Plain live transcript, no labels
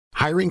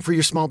Hiring for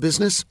your small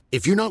business?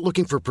 If you're not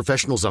looking for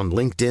professionals on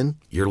LinkedIn,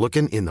 you're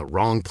looking in the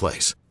wrong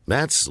place.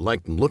 That's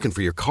like looking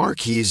for your car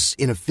keys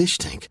in a fish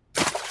tank.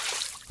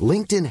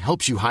 LinkedIn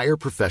helps you hire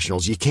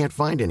professionals you can't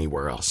find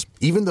anywhere else,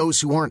 even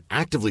those who aren't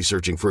actively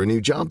searching for a new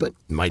job but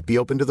might be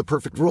open to the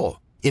perfect role.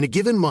 In a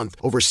given month,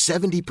 over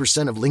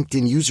 70% of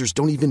LinkedIn users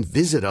don't even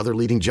visit other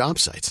leading job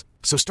sites.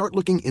 So start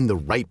looking in the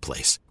right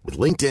place. With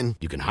LinkedIn,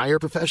 you can hire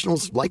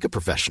professionals like a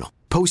professional.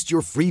 Post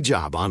your free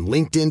job on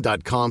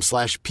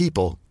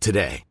linkedin.com/people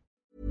today.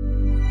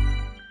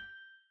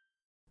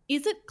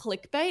 Is it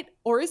clickbait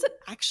or is it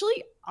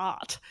actually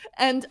art?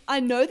 And I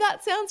know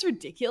that sounds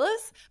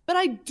ridiculous, but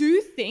I do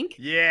think...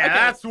 Yeah, okay,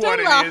 that's what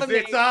it is. Me.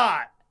 It's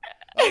art.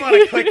 I'm not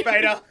a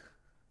clickbaiter.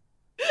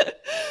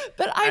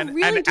 But I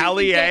really and do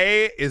Ali think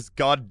A is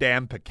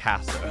goddamn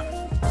Picasso.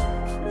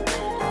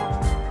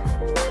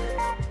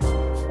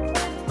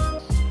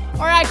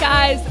 All right,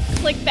 guys,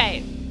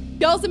 clickbait.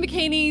 Girls in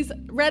bikinis,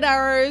 red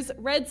arrows,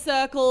 red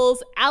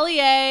circles, Ali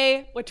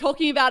A. We're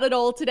talking about it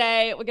all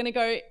today. We're going to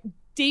go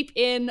deep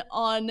in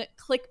on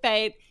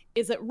clickbait.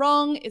 Is it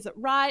wrong? Is it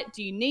right?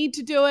 Do you need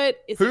to do it?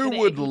 Who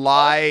would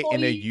lie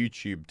in a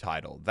YouTube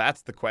title?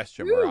 That's the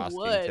question we're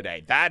asking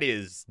today. That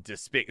is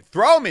despicable.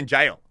 Throw them in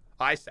jail.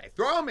 I say,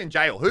 throw them in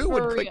jail. Who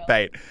would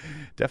clickbait?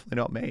 Definitely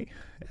not me,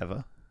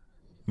 ever.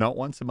 Not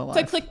once in my life.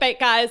 So clickbait,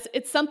 guys,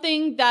 it's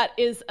something that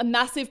is a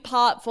massive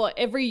part for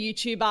every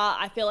YouTuber.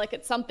 I feel like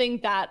it's something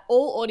that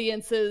all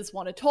audiences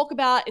want to talk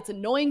about. It's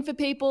annoying for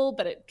people,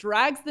 but it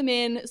drags them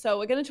in. So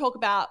we're going to talk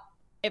about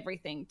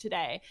everything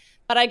today.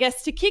 But I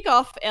guess to kick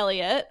off,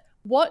 Elliot,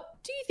 what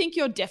do you think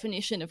your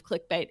definition of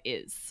clickbait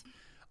is?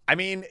 I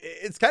mean,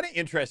 it's kind of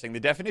interesting.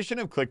 The definition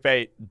of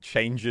clickbait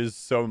changes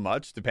so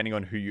much depending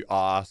on who you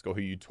ask or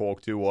who you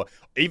talk to, or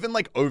even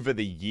like over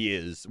the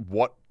years,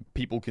 what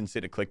people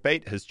consider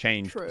clickbait has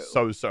changed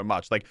so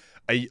much. Like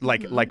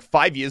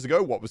 5 years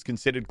ago, what was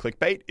considered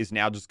clickbait is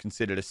now just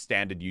considered a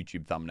standard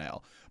YouTube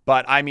thumbnail.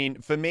 But I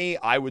mean, for me,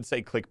 I would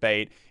say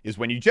clickbait is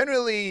when you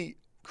generally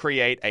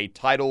create a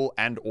title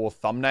and or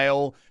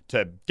thumbnail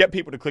to get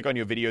people to click on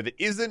your video that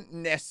isn't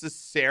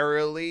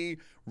necessarily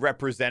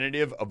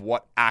representative of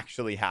what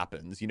actually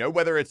happens. You know,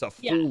 whether it's a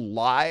full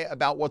lie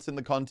about what's in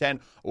the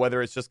content or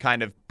whether it's just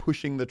kind of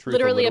pushing the truth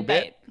literally a little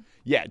bait. bit.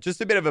 Yeah, just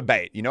a bit of a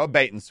bait, you know, a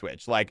bait and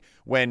switch. Like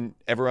when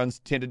everyone's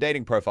Tinder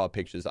dating profile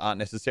pictures aren't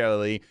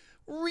necessarily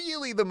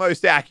really the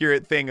most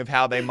accurate thing of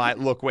how they might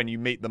look when you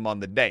meet them on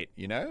the date,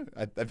 you know?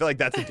 I feel like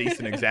that's a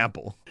decent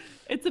example.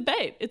 It's a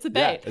bait. It's a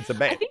bait. Yeah, it's a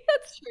bait. I think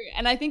that's true.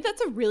 And I think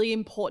that's a really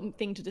important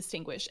thing to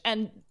distinguish.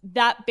 And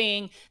that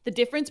being the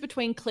difference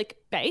between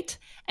clickbait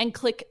and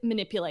click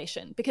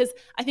manipulation. Because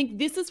I think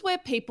this is where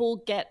people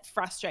get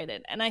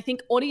frustrated. And I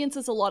think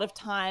audiences a lot of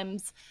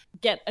times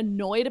get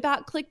annoyed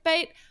about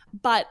clickbait,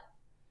 but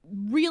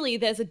really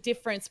there's a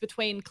difference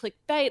between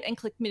clickbait and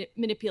click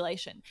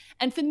manipulation.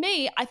 And for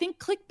me, I think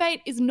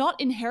clickbait is not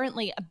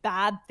inherently a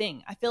bad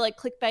thing. I feel like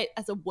clickbait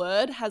as a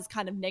word has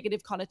kind of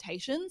negative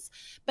connotations,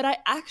 but I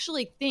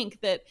actually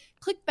think that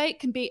clickbait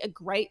can be a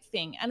great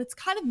thing and it's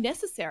kind of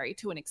necessary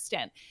to an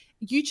extent.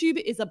 YouTube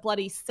is a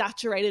bloody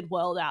saturated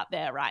world out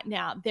there right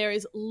now. There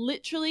is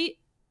literally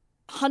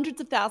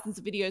hundreds of thousands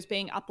of videos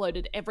being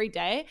uploaded every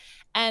day.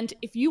 And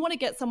if you want to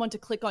get someone to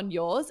click on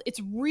yours, it's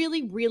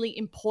really, really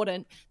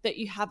important that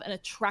you have an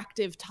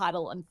attractive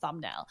title and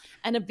thumbnail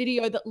and a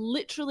video that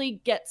literally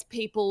gets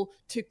people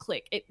to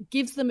click. It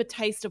gives them a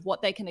taste of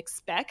what they can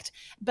expect.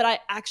 But I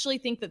actually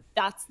think that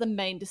that's the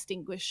main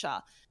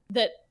distinguisher,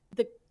 that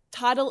the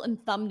title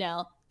and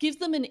thumbnail gives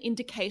them an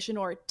indication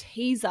or a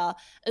teaser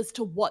as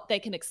to what they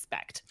can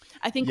expect.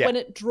 I think when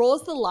it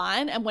draws the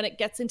line and when it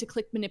gets into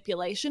click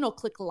manipulation or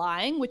click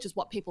lying, which is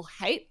what people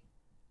hate,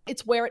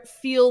 it's where it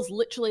feels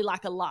literally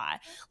like a lie.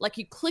 Like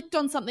you clicked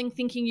on something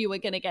thinking you were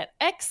going to get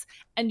X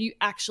and you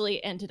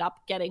actually ended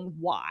up getting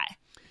Y.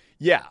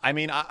 Yeah, I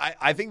mean,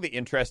 I think the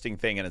interesting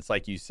thing, and it's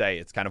like you say,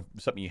 it's kind of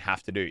something you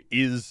have to do,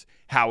 is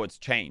how it's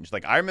changed.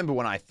 Like I remember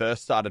when I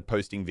first started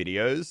posting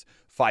videos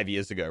 5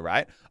 years ago,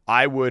 right?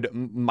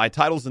 My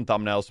titles and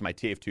thumbnails for my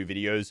TF2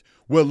 videos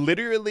were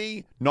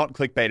literally not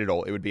clickbait at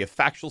all. It would be a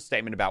factual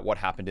statement about what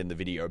happened in the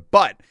video.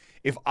 But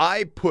if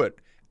I put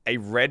a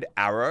red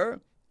arrow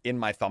in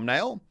my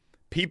thumbnail,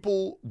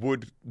 people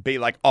would be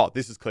like, oh,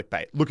 this is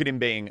clickbait. Look at him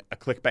being a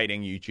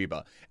clickbaiting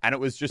YouTuber. And it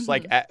was just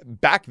like,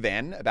 back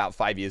then, about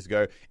 5 years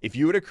ago, if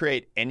you were to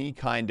create any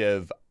kind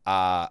of,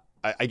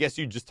 I guess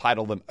you'd just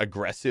title them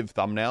aggressive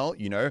thumbnail,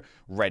 you know,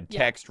 red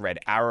text, red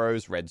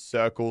arrows, red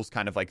circles,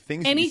 kind of like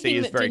things that you see as very...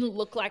 Anything that didn't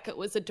look like it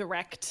was a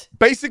direct...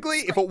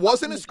 Basically, if it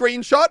wasn't a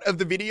screenshot of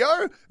the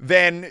video,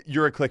 then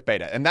you're a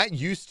clickbaiter. And that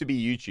used to be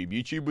YouTube.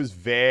 YouTube was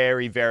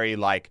very, very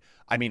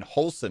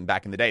wholesome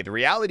back in the day. The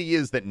reality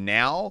is that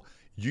now...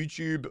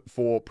 YouTube,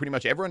 for pretty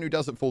much everyone who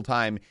does it full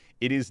time,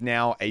 it is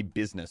now a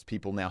business.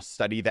 People now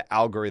study the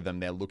algorithm.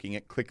 They're looking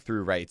at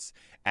click-through rates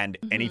and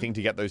anything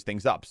to get those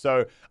things up.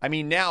 So, I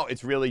mean, now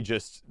it's really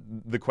just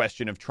the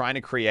question of trying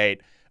to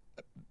create,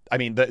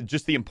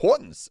 just the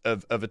importance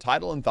of a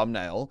title and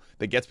thumbnail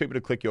that gets people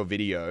to click your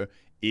video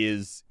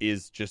is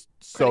just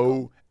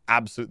so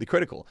absolutely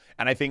critical.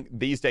 And I think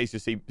these days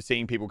you're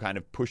seeing people kind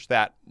of push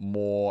that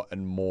more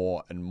and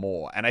more and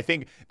more. And I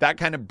think that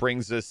kind of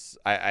brings us,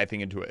 I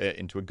think,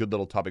 into a good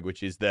little topic,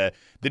 which is the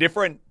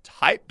different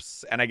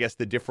types and I guess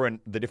the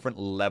different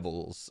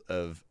levels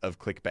of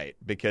clickbait.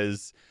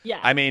 Because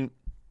I mean,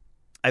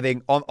 I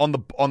think on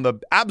the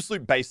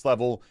absolute base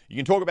level, you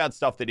can talk about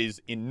stuff that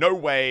is in no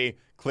way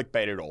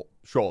clickbait at all,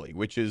 surely,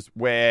 which is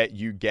where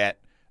you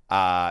get,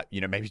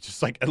 maybe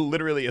just like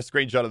literally a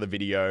screenshot of the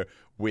video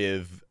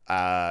with,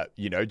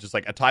 just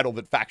like a title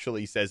that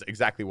factually says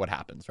exactly what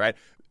happens, right?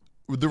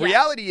 The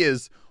reality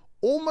is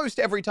almost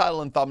every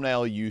title and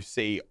thumbnail you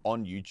see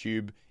on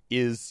YouTube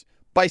is,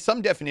 by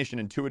some definition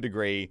and to a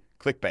degree,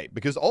 clickbait,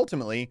 because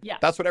ultimately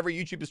that's what every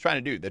YouTube is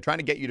trying to do. They're trying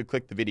to get you to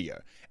click the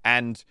video.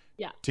 And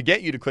to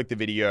get you to click the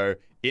video,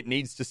 it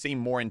needs to seem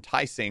more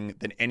enticing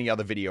than any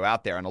other video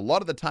out there. And a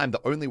lot of the time,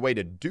 the only way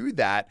to do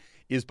that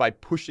is by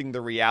pushing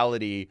the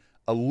reality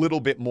a little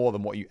bit more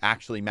than what you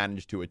actually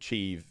managed to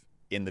achieve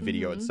in the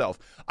video itself.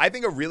 I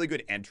think a really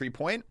good entry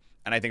point,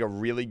 and I think a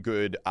really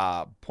good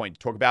point to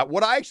talk about,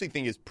 what I actually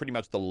think is pretty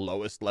much the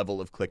lowest level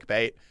of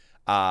clickbait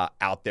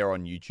out there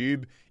on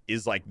YouTube,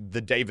 is like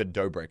the David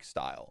Dobrik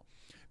style.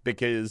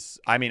 Because,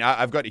 I mean,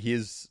 I've got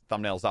his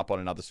thumbnails up on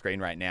another screen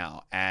right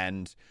now.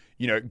 And,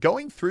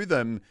 going through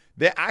them,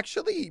 they're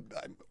actually...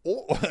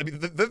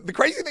 the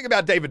crazy thing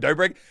about David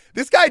Dobrik,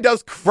 this guy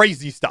does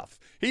crazy stuff.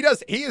 He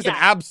is an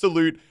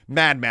absolute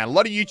madman. A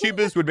lot of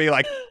YouTubers would be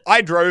like,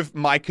 I drove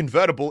my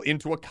convertible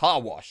into a car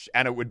wash.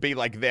 And it would be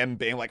like them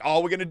being like,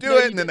 oh, we're going to do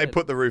it. And then they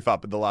put the roof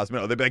up at the last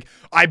minute. They'd be like,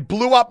 I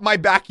blew up my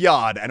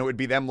backyard. And it would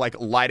be them like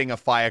lighting a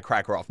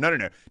firecracker off. No.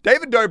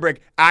 David Dobrik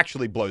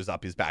actually blows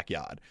up his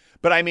backyard.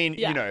 But I mean,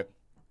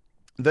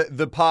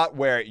 the part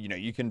where,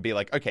 you can be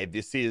like, okay,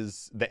 this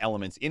is the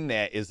elements in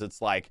there is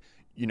it's like,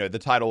 the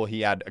title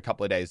he had a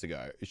couple of days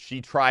ago.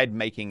 She tried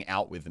making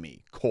out with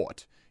me,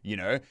 caught. He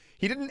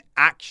didn't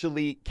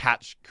actually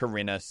catch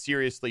Corinna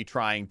seriously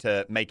trying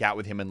to make out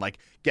with him and like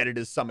get it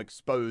as some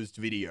exposed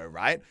video,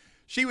 right?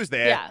 She was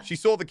there. Yeah. She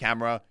saw the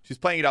camera. She's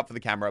playing it up for the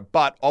camera.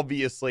 But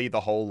obviously the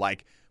whole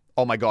like,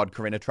 oh my God,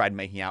 Corinna tried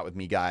making out with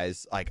me,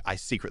 guys. Like, I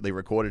secretly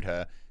recorded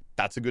her.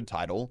 That's a good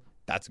title.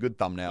 That's a good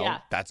thumbnail. Yeah.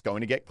 That's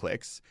going to get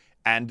clicks.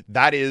 And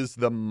that is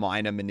the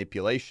minor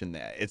manipulation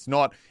there. It's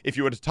not, if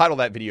you were to title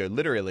that video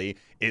literally,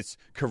 it's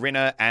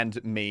Corinna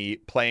and me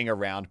playing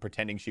around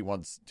pretending she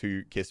wants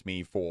to kiss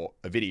me for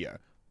a video.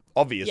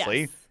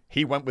 Obviously,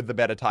 he went with the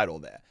better title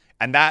there.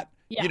 And that,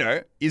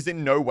 is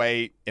in no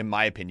way, in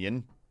my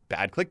opinion,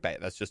 bad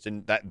clickbait. That's just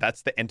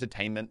that's the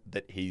entertainment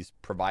that he's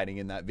providing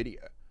in that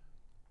video.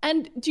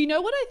 And do you know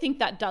what I think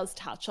that does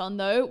touch on,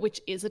 though, which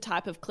is a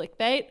type of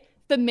clickbait?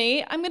 For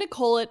me, I'm going to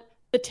call it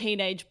the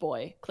teenage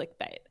boy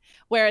clickbait,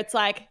 where it's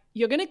like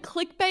you're going to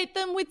clickbait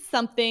them with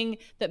something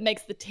that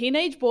makes the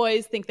teenage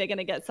boys think they're going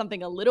to get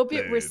something a little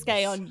bit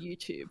risque on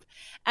YouTube.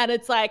 And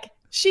it's like,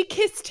 she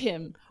kissed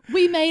him,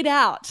 we made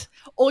out.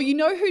 Or you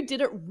know who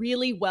did it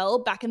really well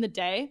back in the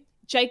day?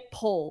 Jake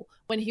Paul,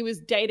 when he was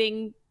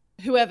dating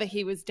whoever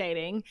he was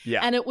dating.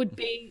 Yeah. And it would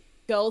be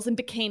girls in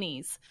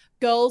bikinis,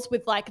 girls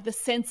with like the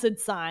censored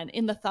sign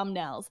in the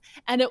thumbnails.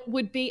 And it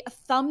would be a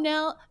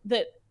thumbnail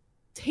that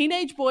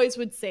teenage boys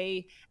would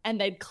see and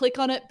they'd click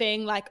on it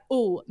being like,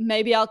 oh,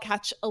 maybe I'll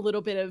catch a little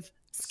bit of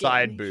skin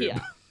side boob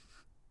here.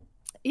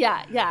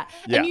 Yeah.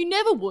 And you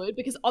never would,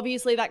 because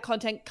obviously that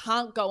content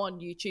can't go on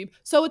YouTube.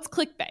 So it's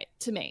clickbait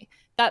to me.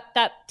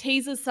 That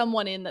teases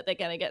someone in that they're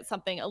going to get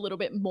something a little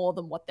bit more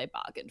than what they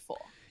bargained for.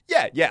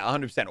 Yeah,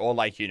 100%. Or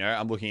like,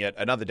 I'm looking at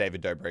another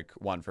David Dobrik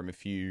one from a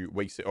few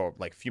weeks or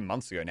like a few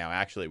months ago now,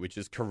 actually, which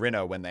is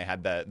Corinna when they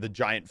had the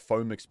giant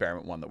foam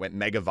experiment one that went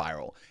mega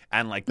viral.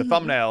 And like the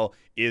thumbnail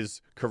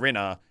is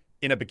Corinna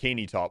in a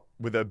bikini top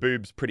with her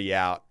boobs pretty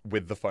out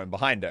with the foam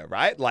behind her,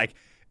 right? Like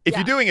if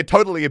you're doing a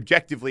totally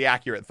objectively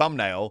accurate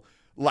thumbnail,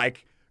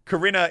 like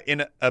Corinna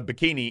in a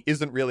bikini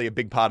isn't really a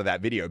big part of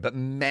that video, but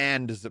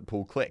man, does it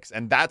pull clicks.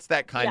 And that's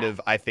that kind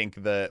of, I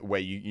think, the way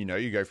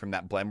you go from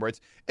that blend where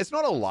it's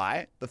not a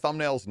lie. The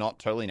thumbnail's not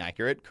totally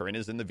inaccurate.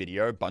 Corinna's in the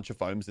video, a bunch of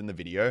foams in the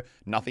video,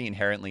 nothing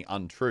inherently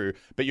untrue,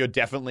 but you're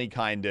definitely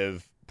kind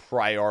of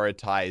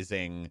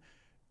prioritizing,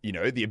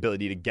 the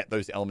ability to get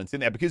those elements in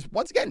there because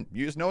once again,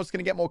 you just know it's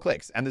going to get more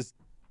clicks. And there's,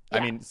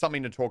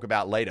 something to talk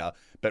about later,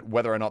 but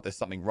whether or not there's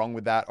something wrong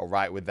with that or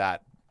right with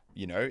that,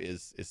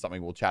 is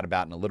something we'll chat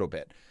about in a little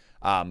bit.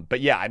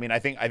 But yeah, I mean, I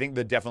think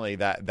that definitely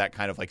that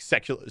kind of like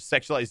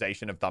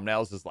sexualization of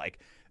thumbnails is like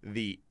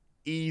the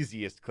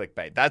easiest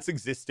clickbait that's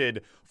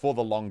existed for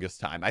the longest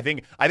time. I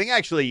think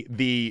actually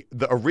the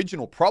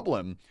original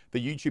problem the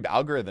YouTube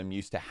algorithm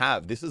used to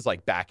have, this is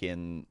like back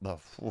in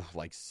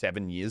like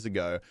 7 years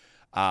ago,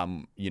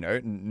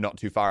 not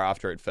too far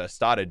after it first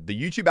started, the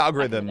YouTube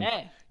algorithm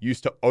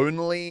used to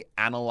only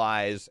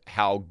analyze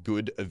how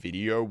good a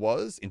video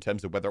was in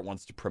terms of whether it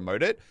wants to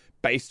promote it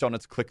based on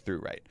its click-through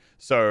rate.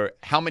 So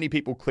how many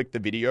people click the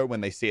video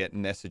when they see it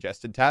in their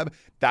suggested tab,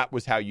 that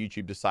was how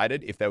YouTube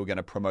decided if they were going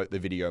to promote the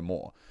video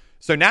more.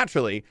 So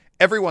naturally,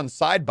 everyone's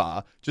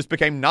sidebar just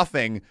became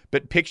nothing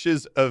but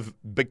pictures of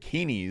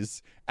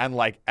bikinis and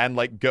like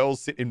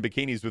girls sit in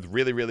bikinis with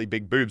really, really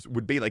big boobs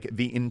would be like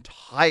the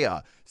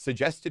entire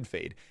suggested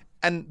feed.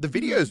 And the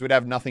videos would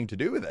have nothing to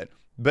do with it.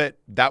 But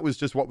that was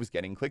just what was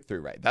getting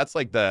click-through rate. That's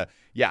like I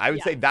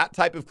would say that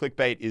type of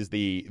clickbait is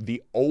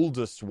the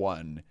oldest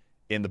one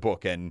in the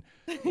book and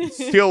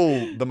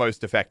still the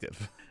most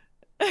effective.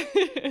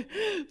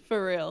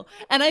 For real.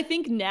 And I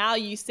think now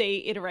you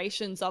see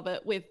iterations of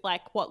it with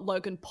like what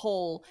Logan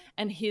Paul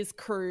and his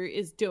crew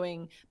is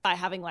doing by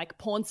having like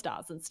porn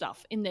stars and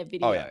stuff in their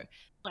video. Oh, yeah.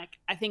 Like,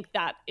 I think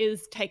that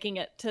is taking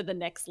it to the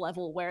next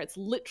level where it's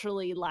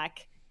literally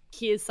like,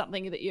 here's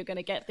something that you're going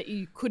to get that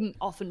you couldn't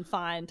often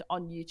find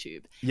on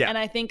YouTube. Yeah. And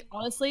I think,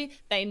 honestly,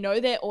 they know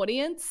their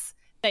audience,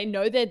 they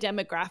know their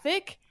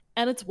demographic,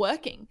 and it's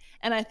working.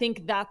 And I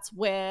think that's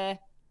where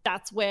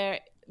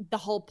the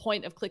whole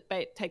point of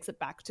clickbait takes it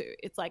back to.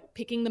 It's like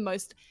picking the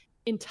most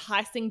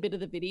enticing bit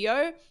of the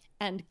video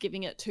and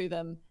giving it to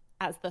them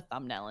as the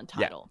thumbnail and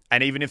title. Yeah.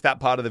 And even if that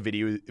part of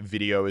the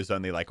video is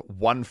only like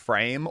 1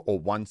 frame or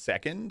 1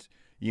 second,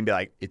 you can be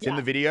like, it's in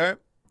the video,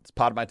 it's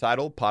part of my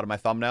title, part of my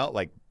thumbnail,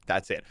 like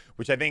that's it.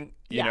 Which I think,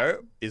 you know,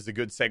 is a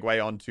good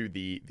segue onto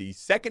the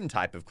second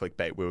type of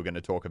clickbait we were going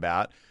to talk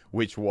about,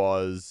 which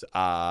was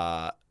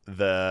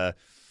the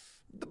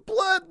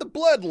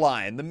blurred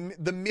line,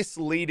 the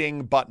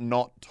misleading but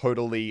not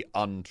totally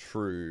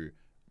untrue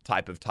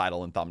type of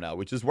title and thumbnail,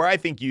 which is where I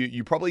think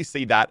you probably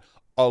see that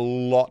a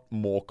lot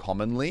more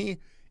commonly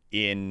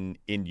in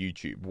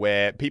YouTube,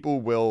 where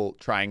people will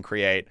try and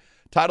create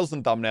titles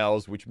and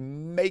thumbnails which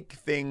make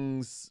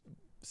things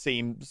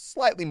seem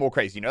slightly more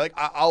crazy. You know, like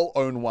I'll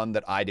own one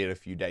that I did a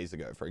few days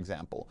ago, for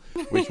example,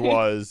 which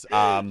was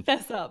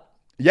fess up.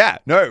 Yeah,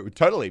 no,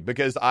 totally.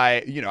 Because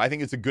I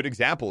think it's a good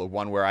example of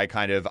one where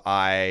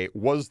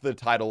was the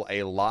title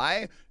a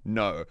lie?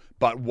 No.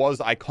 But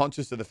was I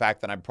conscious of the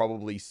fact that I'm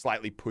probably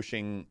slightly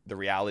pushing the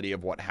reality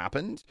of what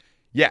happened?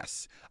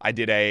 Yes. I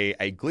did a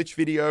glitch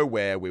video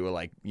where we were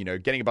like, you know,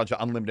 getting a bunch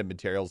of unlimited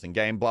materials in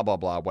game, blah, blah,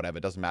 blah,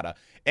 whatever, doesn't matter.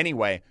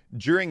 Anyway,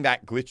 during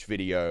that glitch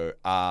video,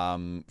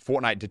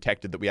 Fortnite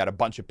detected that we had a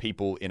bunch of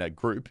people in a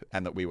group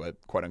and that we were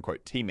quote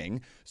unquote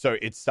teaming. So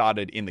it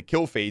started in the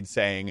kill feed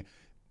saying,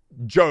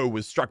 Joe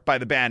was struck by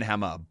the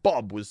banhammer.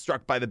 Bob was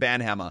struck by the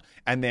banhammer.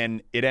 And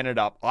then it ended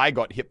up, I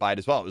got hit by it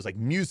as well. It was like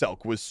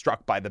Muselk was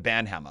struck by the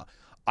banhammer.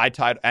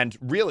 And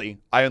really,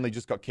 I only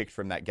just got kicked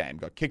from that game.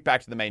 Got kicked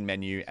back to the main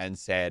menu and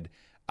said,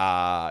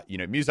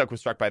 Muselk was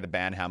struck by the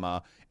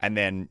banhammer. And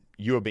then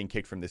you are being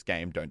kicked from this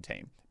game. Don't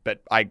team.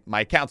 But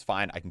my account's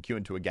fine. I can queue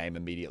into a game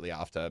immediately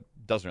after.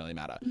 Doesn't really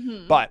matter.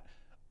 Mm-hmm. But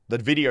the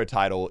video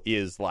title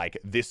is like,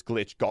 this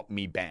glitch got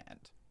me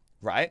banned.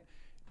 Right?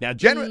 Now,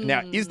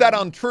 now, is that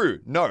untrue?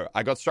 No,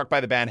 I got struck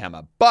by the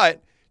banhammer.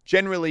 But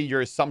generally,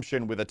 your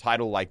assumption with a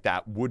title like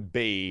that would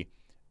be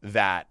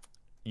that,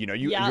 you know,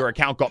 your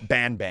account got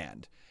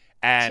banned.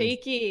 And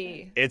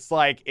cheeky. It's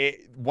like,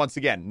 once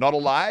again, not a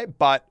lie,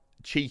 but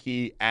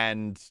cheeky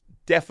and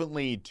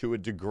definitely to a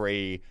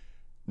degree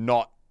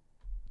not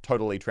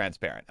totally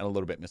transparent and a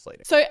little bit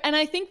misleading. So, and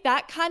I think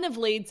that kind of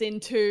leads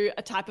into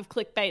a type of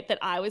clickbait that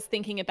I was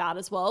thinking about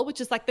as well,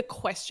 which is like the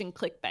question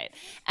clickbait.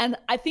 And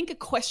I think a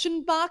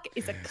question mark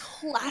is a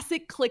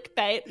classic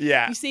clickbait.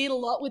 Yeah. You see it a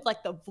lot with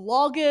like the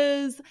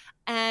vloggers,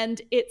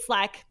 and it's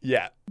like,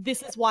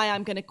 this is why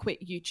I'm going to quit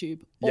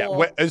YouTube.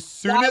 As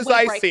soon as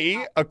I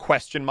see a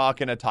question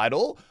mark in a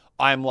title,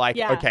 I'm like,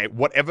 okay,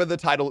 whatever the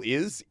title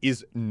is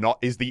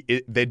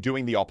they're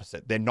doing the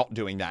opposite. They're not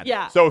doing that.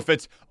 Yeah. So if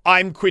it's,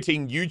 I'm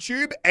quitting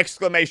YouTube,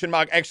 exclamation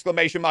mark,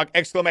 exclamation mark,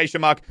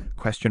 exclamation mark,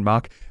 question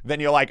mark,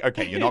 then you're like,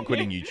 okay, you're not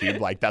quitting YouTube.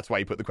 Like, that's why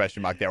you put the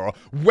question mark there. Or,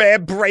 we're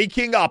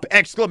breaking up,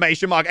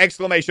 exclamation mark,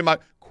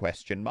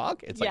 question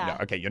mark. It's like, no,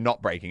 okay, you're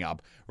not breaking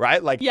up,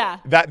 right? Like,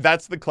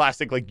 that's the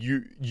classic, like,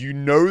 you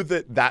know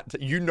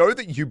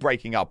that you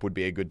breaking up would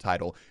be a good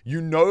title. You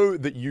know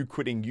that you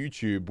quitting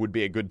YouTube would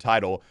be a good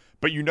title,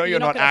 but you know you're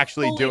not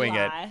actually doing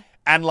it.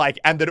 And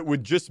that it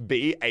would just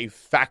be a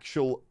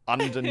factual,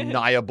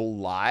 undeniable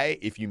lie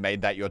if you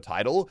made that your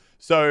title.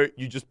 So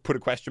you just put a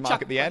question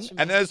mark at the end,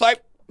 and then it's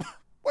like,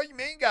 what do you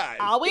mean, guys?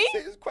 Are we?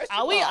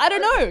 I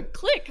don't know.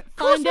 Click.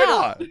 Find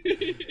out.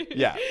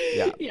 Yeah.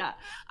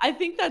 I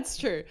think that's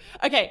true.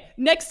 Okay.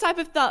 Next type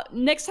of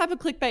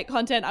clickbait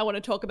content I want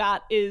to talk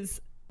about is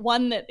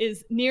one that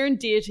is near and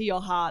dear to your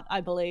heart,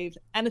 I believe.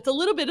 And it's a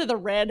little bit of the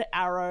red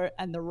arrow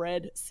and the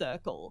red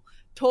circle.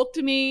 Talk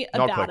to me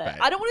about it.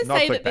 I don't want to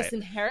say that this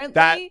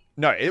inherently.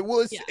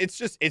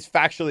 It's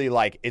factually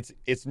like,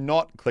 it's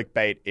not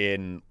clickbait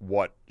in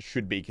what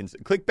should be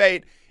considered.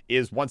 Clickbait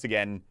is, once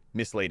again,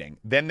 misleading.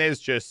 Then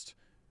there's just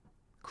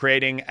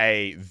creating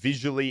a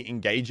visually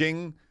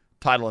engaging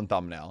title and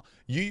thumbnail.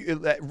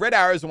 Red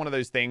arrows are one of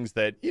those things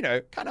that, you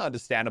know, kind of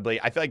understandably,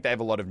 I feel like they have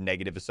a lot of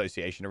negative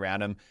association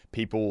around them.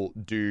 People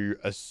do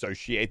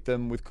associate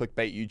them with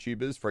clickbait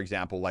YouTubers. For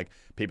example, like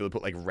people who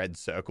put like red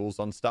circles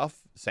on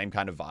stuff, same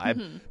kind of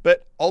vibe.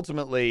 But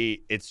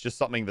ultimately, it's just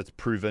something that's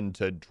proven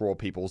to draw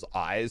people's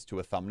eyes to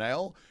a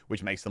thumbnail,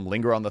 which makes them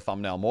linger on the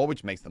thumbnail more,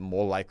 which makes them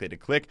more likely to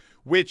click,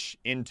 which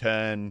in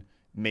turn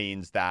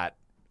means that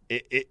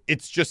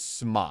it's just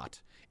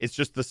smart. It's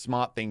just the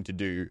smart thing to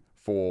do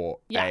for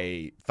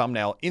a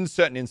thumbnail in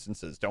certain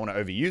instances. Don't want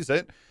to overuse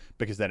it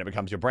because then it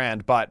becomes your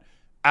brand. But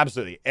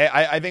absolutely,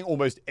 I think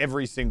almost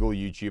every single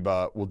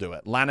YouTuber will do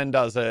it. Lannon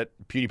does it.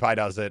 PewDiePie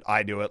does it.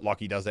 I do it.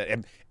 Lockie does it.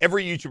 And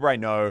every YouTuber I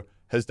know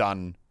has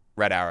done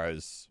red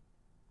arrows.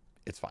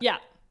 It's fine.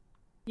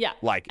 Yeah.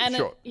 Like, and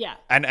sure. Yeah.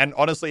 And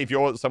honestly, if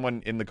you're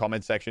someone in the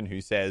comment section who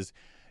says,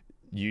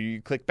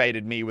 you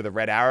clickbaited me with a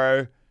red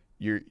arrow,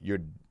 you're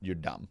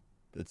dumb.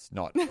 It's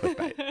not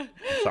clickbait. I'm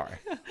sorry.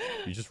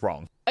 You're just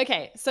wrong.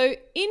 Okay, so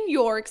in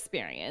your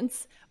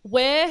experience,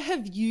 where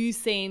have you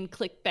seen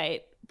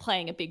clickbait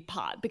playing a big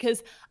part?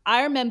 Because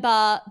I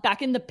remember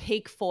back in the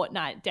peak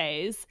Fortnite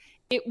days,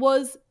 it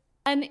was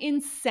an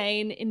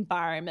insane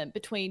environment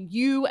between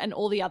you and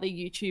all the other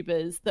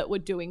YouTubers that were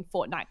doing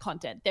Fortnite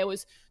content. There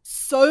was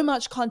so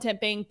much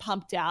content being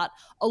pumped out.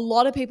 A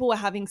lot of people were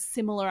having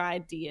similar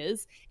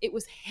ideas. It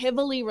was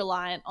heavily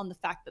reliant on the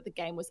fact that the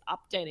game was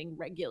updating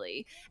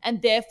regularly.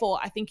 And therefore,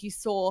 I think you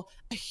saw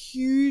a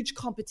huge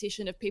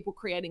competition of people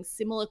creating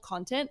similar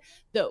content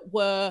that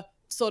were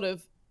sort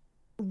of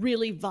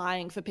really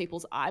vying for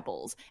people's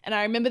eyeballs. And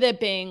I remember there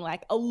being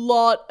like a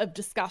lot of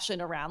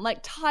discussion around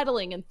like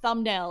titling and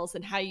thumbnails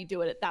and how you do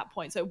it at that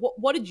point. So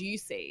what did you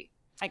see,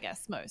 I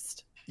guess,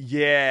 most?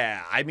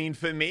 Yeah, I mean,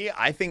 for me,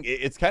 I think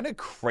it's kind of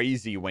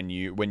crazy when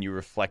you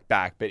reflect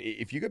back. But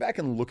if you go back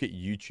and look at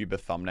YouTuber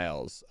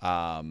thumbnails,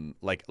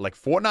 like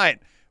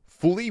Fortnite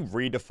fully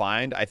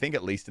redefined, I think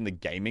at least in the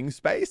gaming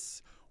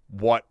space,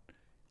 what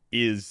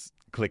is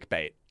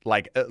clickbait.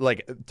 Like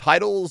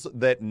titles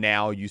that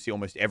now you see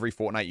almost every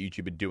Fortnite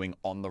YouTuber doing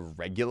on the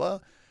regular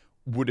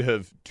would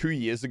have 2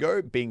 years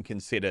ago been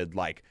considered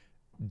like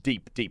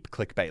deep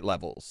clickbait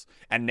levels.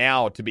 And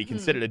now to be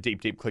considered a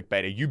deep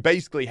clickbaiter, you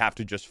basically have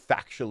to just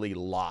factually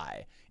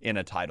lie in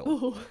a title.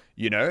 Ooh.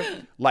 You know,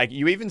 like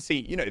you even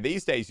see, you know,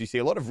 these days you see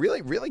a lot of really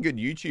good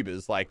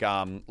YouTubers like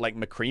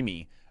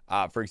McCreamy,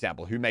 for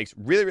example, who makes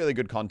really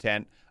good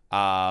content.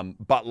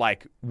 But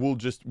like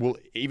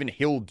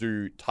he'll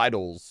do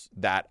titles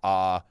that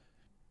are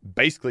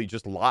basically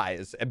just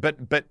lies, but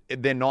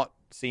they're not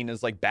seen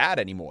as like bad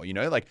anymore, you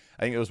know? Like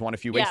I think there was one a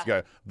few weeks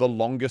ago, the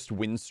longest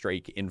win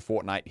streak in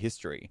Fortnite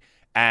history.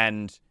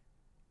 And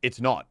it's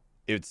not.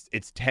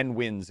 It's 10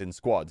 wins in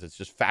squads. It's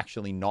just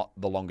factually not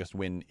the longest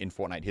win in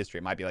Fortnite history.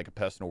 It might be like a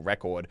personal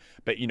record,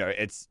 but you know,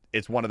 it's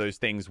one of those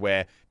things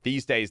where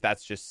these days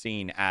that's just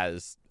seen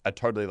as a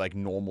totally like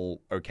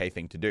normal, okay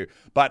thing to do.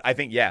 But I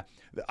think,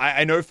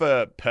 I know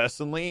for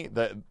personally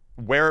that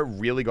where it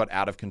really got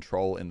out of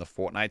control in the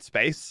Fortnite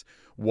space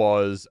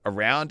was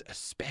around,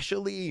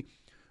 especially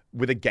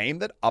with a game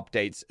that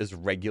updates as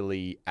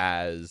regularly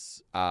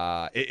as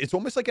it's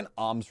almost like an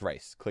arms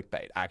race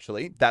clickbait,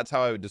 actually. That's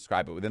how I would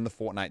describe it within the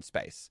Fortnite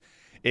space.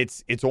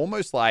 It's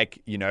almost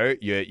like, you know,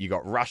 you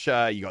got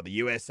Russia, you got the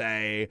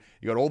USA,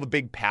 you got all the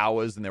big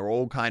powers, and they're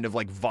all kind of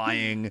like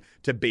vying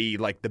to be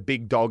like the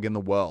big dog in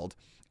the world.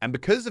 And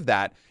because of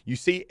that, you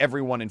see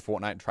everyone in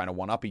Fortnite trying to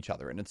one-up each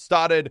other. And it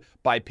started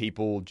by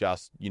people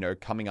just, you know,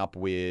 coming up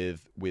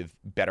with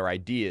better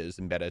ideas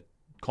and better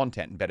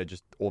content and better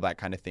just all that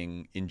kind of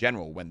thing in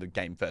general when the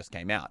game first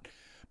came out.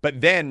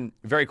 But then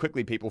very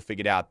quickly people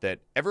figured out that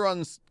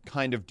everyone's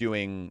kind of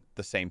doing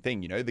the same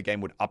thing. You know, the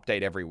game would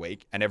update every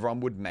week and everyone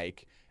would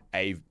make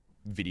a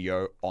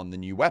video on the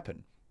new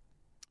weapon.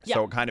 Yeah.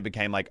 So it kind of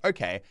became like,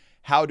 okay,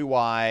 how do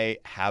I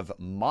have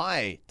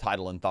my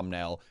title and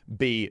thumbnail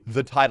be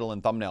the title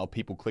and thumbnail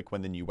people click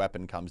when the new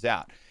weapon comes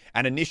out?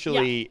 And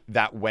initially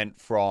that went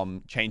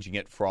from changing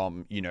it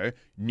from, you know,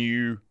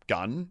 new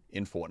gun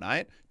in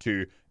Fortnite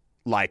to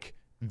like,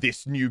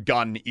 this new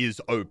gun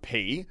is OP,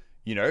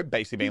 you know,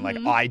 basically being like,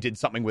 I did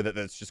something with it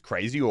that's just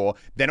crazy. Or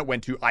then it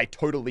went to, I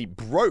totally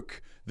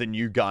broke the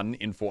new gun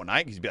in Fortnite,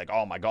 because you'd be like,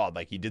 oh my God,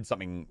 like he did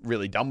something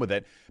really dumb with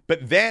it.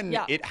 But then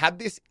it had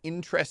this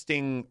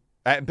interesting,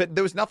 but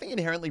there was nothing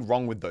inherently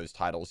wrong with those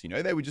titles, you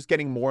know, they were just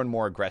getting more and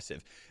more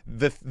aggressive.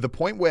 The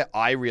point where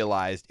I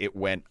realized it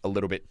went a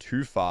little bit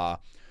too far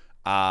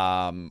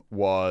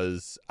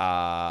was,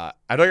 I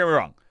don't get me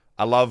wrong,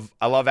 I love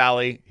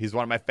Ali. He's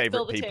one of my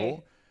favorite people.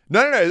 Tea.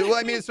 No. Well,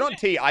 I mean, it's not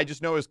tea. I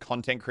just know as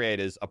content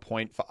creators, a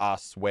point for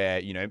us where,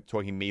 you know,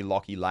 talking me,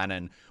 Lockie,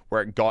 Lannon,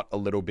 where it got a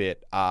little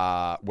bit,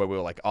 where we were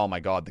like, oh my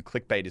God, the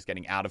clickbait is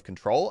getting out of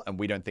control and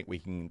we don't think we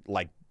can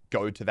like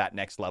go to that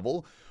next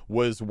level,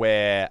 was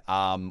where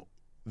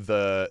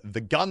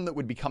the gun that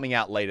would be coming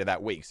out later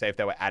that week, say if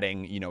they were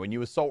adding, you know, a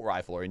new assault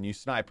rifle or a new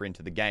sniper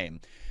into the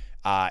game,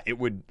 it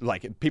would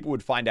like people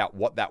would find out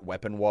what that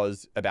weapon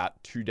was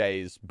about 2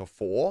 days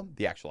before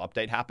the actual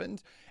update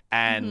happened.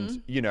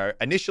 And, you know,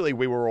 initially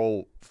we were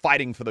all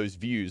fighting for those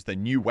views, the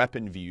new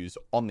weapon views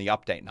on the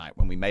update night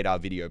when we made our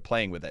video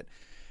playing with it.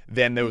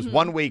 Then there was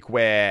 1 week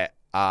where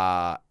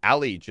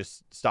Ali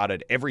just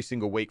started every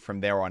single week from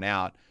there on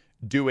out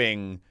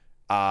doing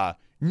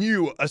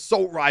new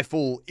assault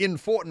rifle in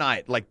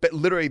Fortnite, like, but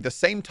literally the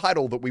same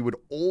title that we would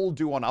all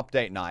do on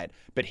update night,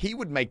 but he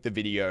would make the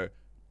video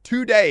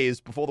 2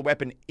 days before the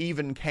weapon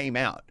even came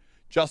out,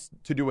 just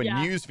to do a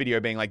news video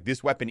being like,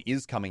 this weapon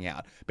is coming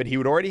out. But he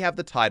would already have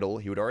the title,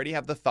 he would already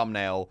have the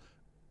thumbnail,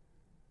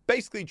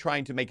 basically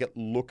trying to make it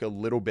look a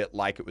little bit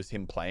like it was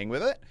him playing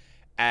with it.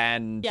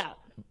 And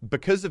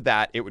because of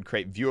that, it would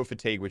create viewer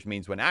fatigue, which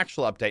means when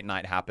actual update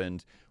night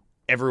happened,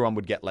 everyone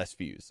would get less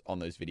views on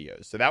those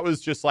videos. So that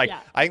was just like,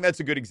 I think that's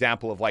a good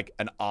example of like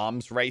an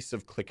arms race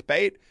of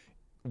clickbait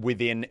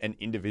within an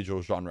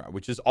individual genre,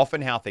 which is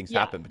often how things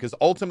happen. Because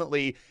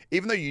ultimately,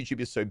 even though YouTube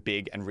is so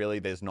big and really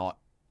there's not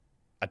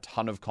a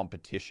ton of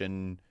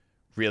competition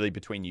really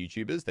between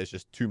YouTubers, there's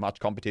just too much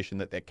competition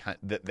that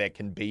there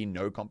can be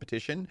no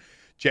competition.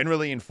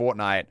 Generally in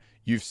Fortnite,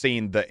 you've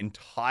seen the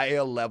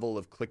entire level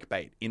of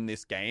clickbait in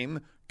this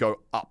game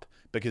go up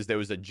because there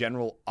was a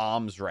general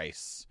arms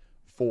race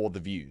for the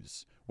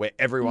views where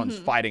everyone's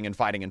fighting and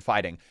fighting and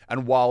fighting.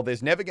 And while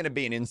there's never going to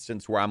be an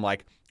instance where I'm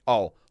like,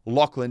 oh,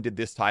 Lachlan did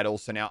this title,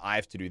 so now I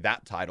have to do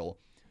that title,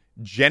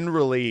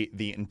 generally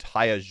the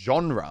entire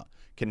genre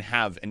can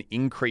have an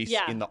increase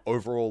in the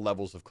overall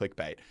levels of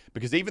clickbait.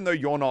 Because even though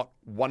you're not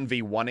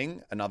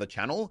 1v1ing another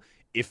channel,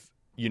 if,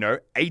 you know,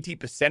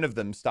 80% of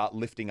them start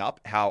lifting up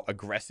how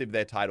aggressive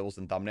their titles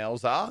and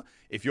thumbnails are,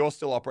 if you're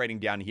still operating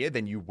down here,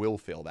 then you will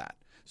feel that.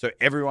 So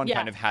everyone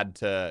kind of had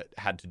to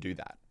do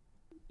that.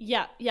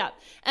 Yeah.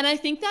 And I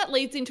think that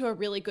leads into a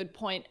really good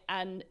point.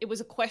 And it was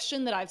a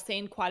question that I've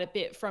seen quite a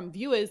bit from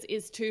viewers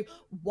is to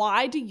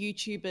why do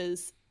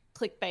YouTubers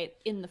clickbait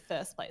in the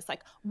first place?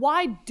 Like,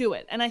 why do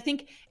it? And I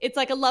think it's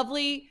like a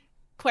lovely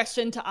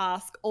question to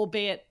ask,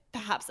 albeit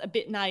perhaps a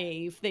bit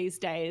naive these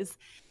days.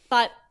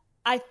 But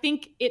I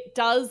think it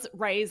does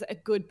raise a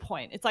good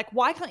point. It's like,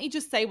 why can't you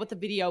just say what the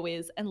video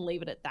is and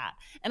leave it at that?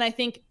 And I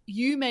think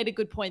you made a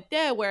good point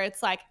there where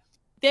it's like,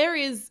 there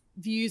is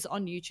views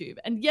on YouTube.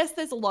 And yes,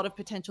 there's a lot of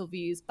potential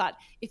views, but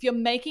if you're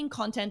making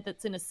content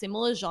that's in a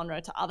similar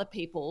genre to other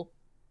people,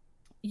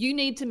 you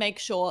need to make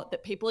sure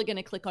that people are going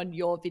to click on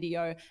your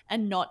video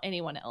and not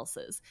anyone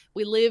else's.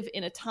 We live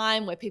in a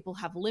time where people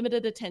have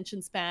limited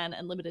attention span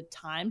and limited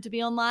time to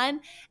be online.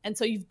 And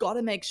so you've got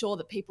to make sure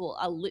that people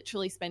are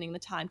literally spending the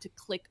time to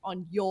click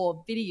on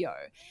your video.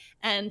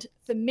 And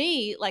for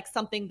me, like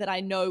something that I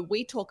know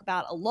we talk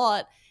about a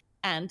lot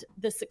and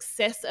the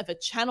success of a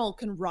channel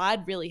can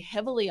ride really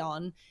heavily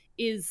on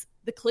is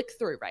the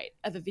click-through rate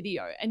of a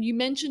video. And you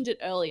mentioned it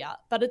earlier,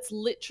 but it's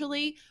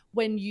literally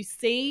when you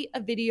see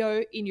a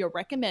video in your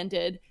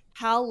recommended,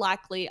 how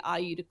likely are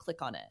you to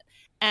click on it?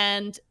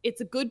 And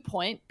it's a good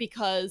point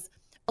because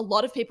a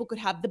lot of people could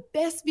have the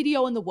best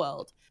video in the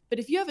world, but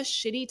if you have a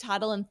shitty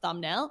title and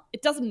thumbnail,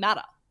 it doesn't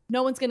matter.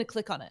 No one's going to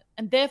click on it.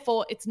 And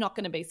therefore, it's not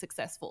going to be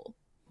successful.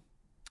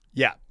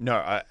 Yeah,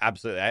 no,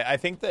 absolutely. I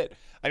think that,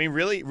 I mean,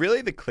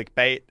 really the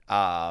clickbait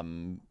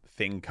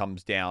thing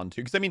comes down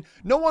to, because I mean,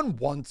 no one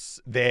wants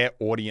their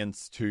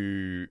audience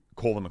to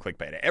call them a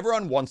clickbaiter.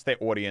 Everyone wants their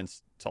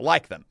audience to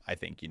like them, I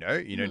think, you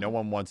know, no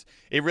one wants,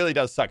 it really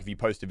does suck if you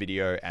post a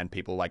video and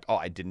people are like, oh,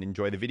 I didn't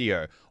enjoy the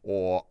video,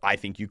 or I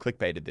think you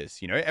clickbaited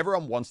this, you know,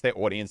 everyone wants their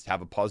audience to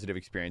have a positive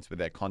experience with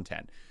their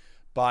content.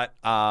 But,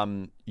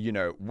 you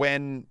know,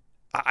 when,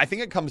 I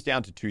think it comes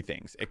down to two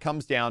things. It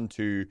comes down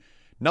to,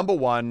 number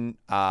one,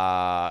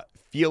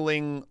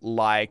 feeling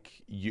like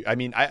you, I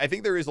mean, I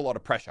think there is a lot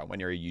of pressure when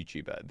you're a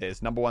YouTuber.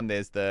 There's number one,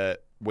 there's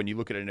when you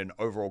look at it in an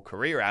overall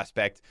career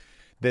aspect,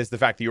 there's the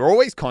fact that you're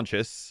always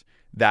conscious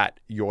that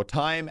your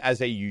time as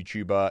a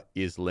YouTuber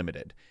is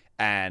limited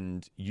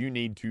and you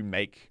need to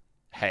make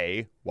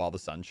hay while the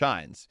sun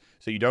shines.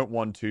 So you don't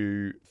want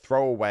to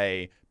throw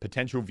away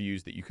potential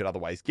views that you could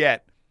otherwise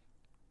get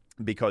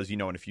because, you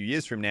know, in a few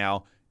years from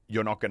now,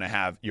 you're not going to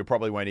have, you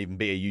probably won't even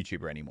be a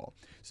YouTuber anymore.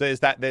 So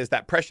there's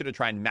that pressure to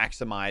try and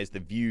maximize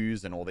the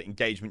views and all the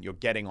engagement you're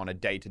getting on a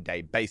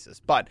day-to-day basis.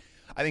 But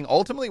I think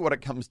ultimately what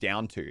it comes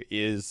down to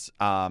is,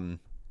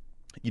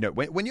 you know,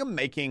 when you're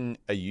making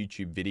a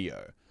YouTube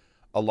video,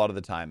 a lot of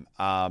the time,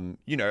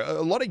 you know,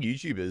 a lot of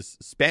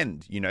YouTubers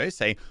spend, you know,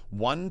 say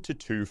 1 to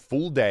 2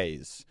 full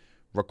days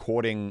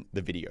recording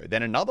the video,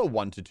 then another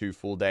 1 to 2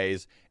 full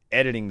days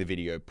editing the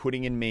video,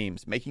 putting in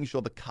memes, making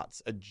sure the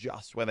cuts are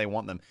just where they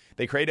want them.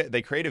 They create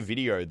a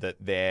video that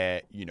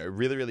they're, you know,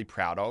 really, really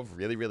proud of,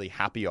 really, really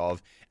happy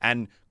of,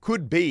 and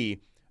could be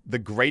the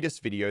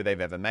greatest video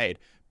they've ever made.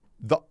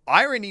 The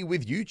irony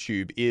with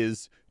YouTube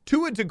is,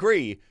 to a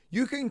degree,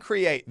 you can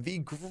create the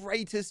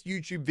greatest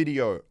YouTube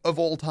video of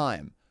all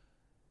time.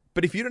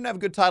 But if you don't have a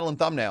good title and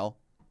thumbnail,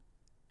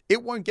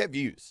 it won't get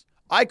views.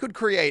 I could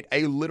create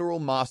a literal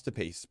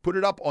masterpiece, put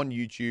it up on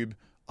YouTube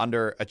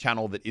under a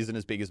channel that isn't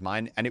as big as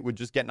mine, and it would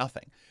just get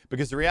nothing.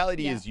 Because the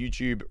reality is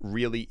YouTube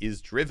really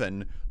is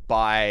driven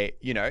by,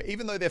 you know,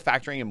 even though they're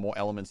factoring in more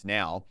elements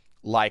now,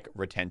 like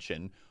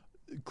retention,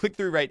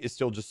 click-through rate is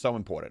still just so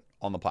important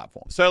on the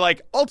platform. So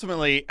like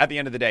ultimately at the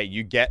end of the day,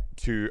 you get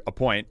to a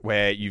point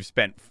where you've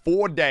spent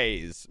 4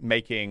 days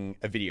making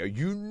a video.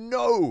 You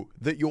know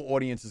that your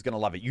audience is going to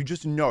love it. You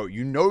just know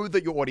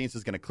that your audience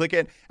is going to click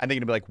it and they're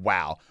going to be like,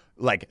 wow,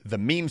 like the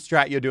meme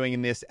strat you're doing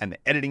in this and the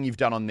editing you've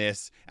done on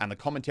this and the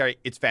commentary,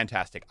 it's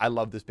fantastic. I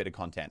love this bit of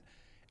content.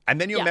 And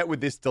then you're met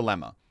with this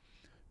dilemma.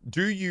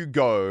 Do you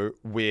go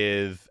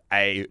with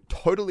a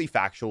totally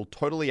factual,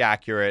 totally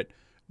accurate,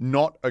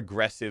 not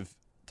aggressive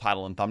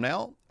title and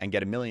thumbnail and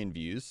get 1 million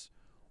views?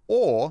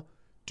 Or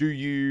do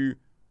you,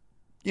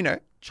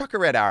 chuck a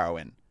red arrow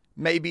in?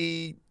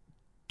 Maybe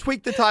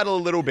tweak the title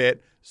a little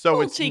bit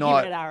so it's cheeky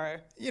not, red arrow.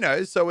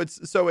 so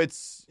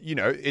it's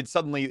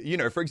suddenly,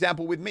 for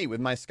example, with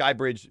my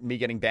Skybridge, me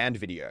getting banned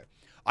video,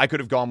 I could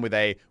have gone with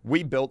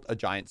we built a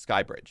giant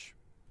Skybridge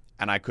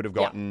and I could have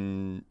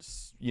gotten,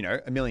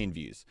 1 million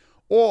views.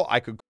 Or I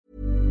could.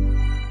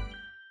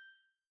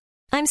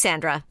 I'm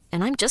Sandra,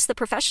 and I'm just the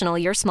professional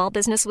your small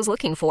business was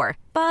looking for.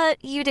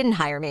 But you didn't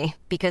hire me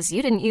because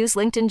you didn't use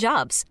LinkedIn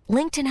Jobs.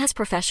 LinkedIn has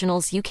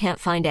professionals you can't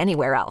find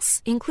anywhere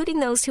else, including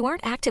those who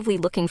aren't actively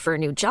looking for a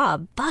new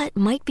job, but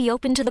might be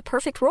open to the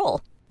perfect role,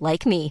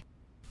 like me.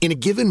 In a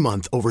given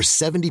month, over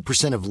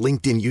 70% of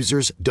LinkedIn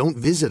users don't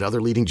visit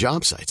other leading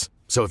job sites.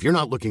 So if you're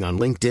not looking on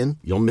LinkedIn,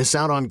 you'll miss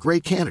out on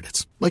great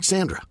candidates like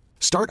Sandra.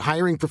 Start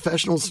hiring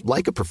professionals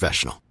like a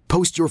professional.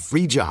 Post your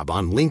free job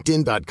on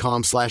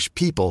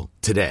linkedin.com/people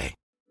today.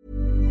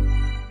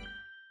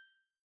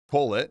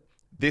 Call it,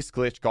 this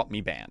glitch got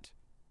me banned.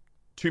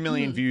 2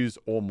 million views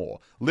or more.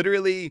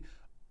 Literally,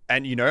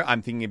 and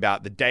I'm thinking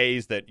about the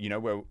days that,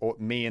 where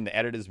me and the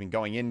editors have been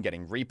going in,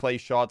 getting replay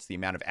shots, the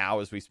amount of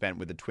hours we spent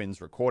with the twins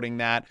recording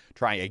that,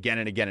 trying again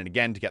and again and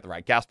again to get the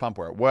right gas pump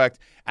where it worked.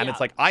 And it's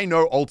like, I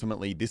know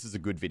ultimately this is a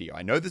good video.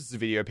 I know this is a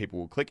video people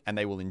will click and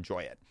they will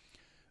enjoy it.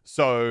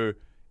 So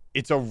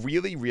it's a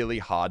really, really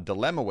hard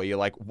dilemma where you're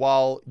like,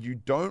 while you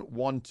don't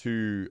want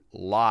to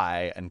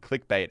lie and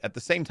clickbait, at the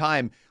same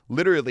time,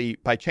 literally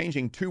by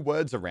changing 2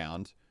 words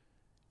around,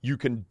 you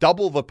can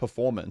double the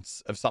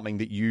performance of something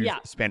that you've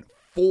spent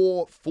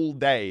 4 full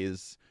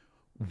days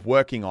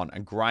working on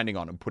and grinding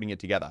on and putting it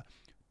together.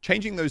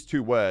 Changing those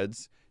 2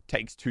 words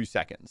takes 2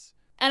 seconds.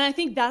 And I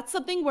think that's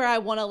something where I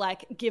want to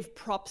give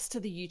props to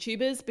the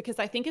YouTubers, because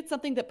I think it's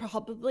something that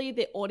probably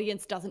the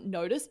audience doesn't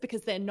notice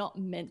because they're not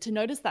meant to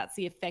notice. That's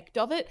the effect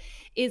of it,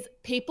 is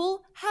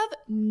people have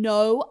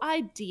no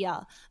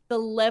idea the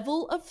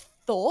level of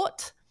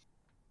thought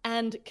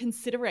and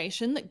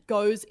consideration that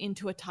goes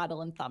into a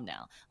title and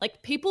thumbnail.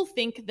 Like, people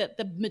think that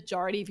the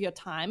majority of your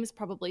time is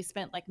probably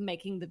spent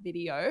making the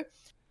video.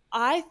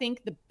 I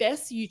think the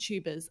best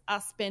YouTubers are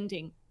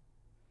spending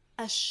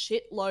a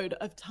shitload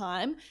of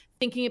time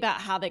thinking about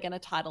how they're going to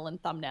title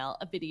and thumbnail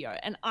a video.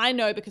 And I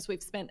know because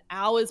we've spent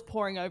hours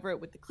poring over it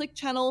with the Click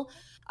channel.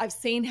 I've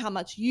seen how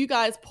much you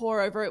guys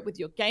pour over it with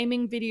your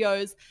gaming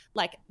videos.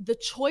 The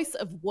choice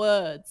of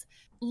words,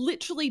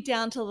 literally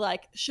down to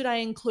should I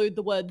include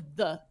the word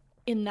 "the"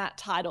 in that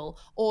title?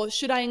 Or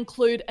should I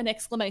include an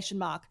exclamation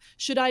mark?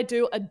 Should I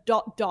do a ...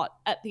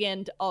 at the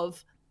end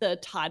of the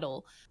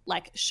title?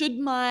 Should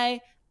my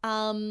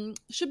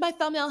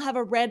thumbnail have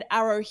a red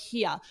arrow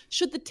here?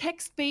 Should the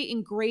text be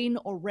in green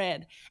or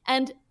red?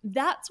 And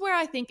that's where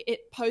I think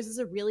it poses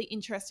a really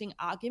interesting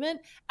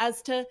argument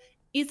as to,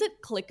 is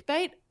it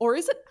clickbait or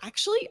is it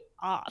actually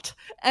art?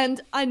 And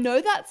I know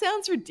that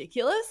sounds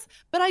ridiculous,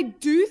 but I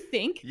do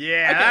think...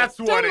 Yeah, that's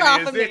what it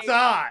is. It's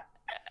art.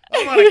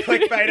 I'm not a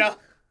clickbaiter.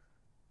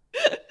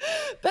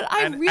 But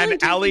I really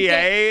and Ali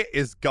A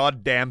is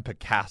goddamn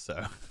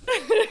Picasso.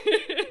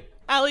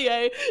 Ali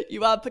A,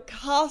 you are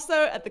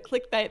Picasso at the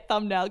clickbait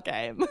thumbnail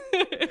game.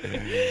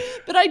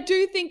 But I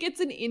do think it's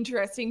an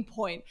interesting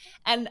point.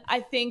 And I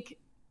think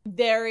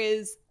there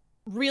is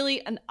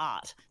really an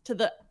art to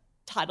the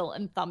title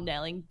and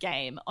thumbnailing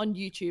game on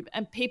YouTube.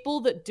 And people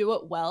that do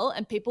it well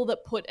and people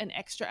that put an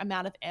extra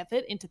amount of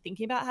effort into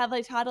thinking about how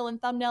they title and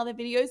thumbnail their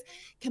videos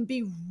can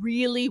be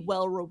really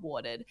well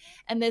rewarded.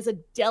 And there's a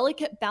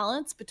delicate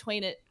balance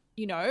between it,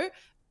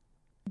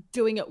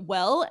 doing it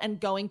well and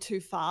going too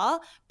far.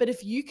 But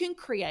if you can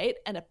create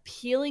an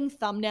appealing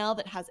thumbnail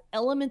that has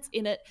elements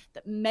in it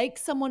that make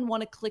someone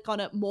want to click on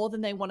it more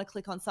than they want to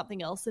click on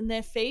something else in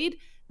their feed,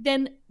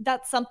 then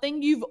that's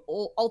something you've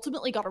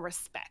ultimately got to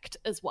respect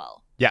as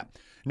well. Yeah.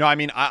 No, I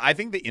mean, I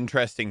think the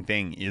interesting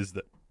thing is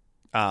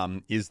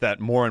that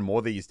more and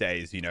more these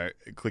days,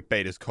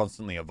 clickbait is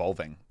constantly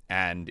evolving,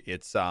 and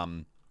it's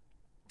and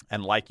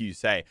like you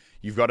say,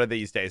 you've got to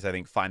these days, I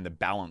think, find the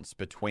balance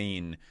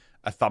between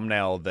a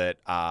thumbnail that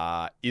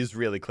is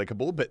really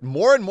clickable, but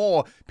more and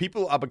more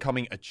people are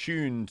becoming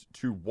attuned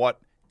to what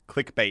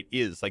clickbait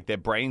is. Their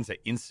brains are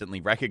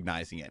instantly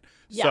recognizing it.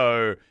 Yeah.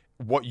 So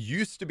what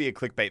used to be a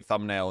clickbait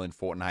thumbnail in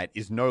Fortnite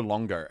is no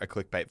longer a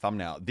clickbait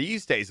thumbnail.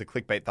 These days, a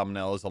clickbait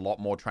thumbnail is a lot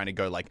more trying to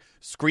go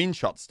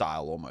screenshot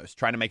style almost,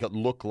 trying to make it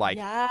look like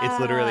it's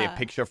literally a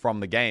picture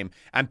from the game.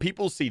 And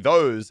people see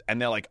those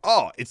and they're like,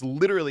 oh, it's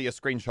literally a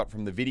screenshot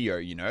from the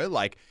video,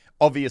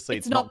 Obviously,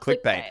 it's not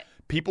clickbait.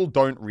 people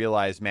don't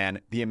realize, man,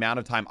 the amount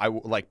of time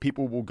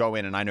people will go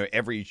in, and I know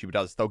every YouTuber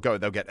does. They'll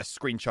get a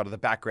screenshot of the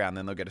background,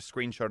 then they'll get a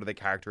screenshot of the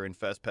character in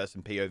first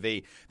person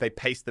POV. They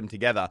paste them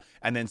together,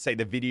 and then say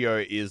the video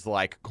is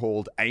like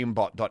called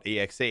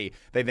aimbot.exe.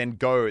 They then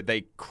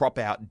they crop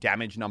out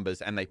damage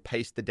numbers, and they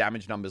paste the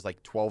damage numbers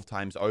like 12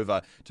 times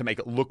over to make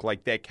it look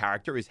like their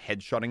character is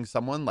headshotting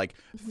someone like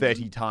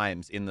 30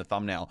 times in the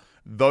thumbnail.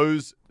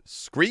 Those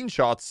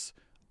screenshots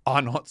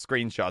are not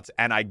screenshots,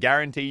 and I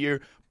guarantee you,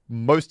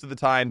 most of the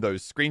time,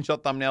 those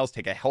screenshot thumbnails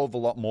take a hell of a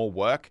lot more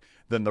work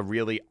than the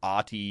really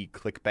arty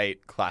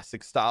clickbait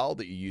classic style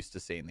that you used to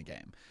see in the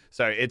game.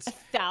 So it's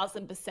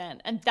 1,000%.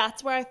 And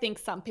that's where I think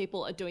some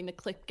people are doing the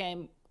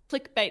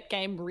clickbait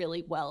game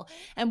really well.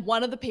 And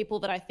one of the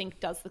people that I think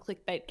does the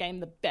clickbait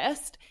game the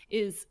best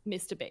is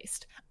Mr.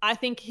 Beast. I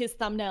think his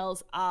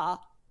thumbnails are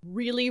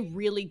really,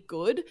 really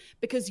good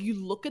because you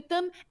look at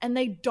them and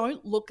they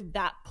don't look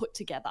that put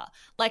together.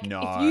 Like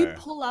if you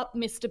pull up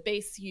Mr.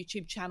 Beast's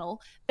YouTube channel,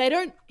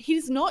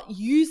 he's not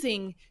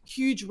using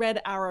huge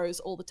red arrows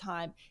all the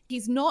time.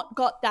 He's not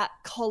got that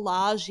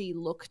collage-y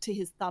look to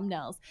his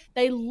thumbnails.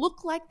 They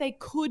look like they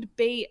could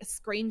be a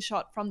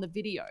screenshot from the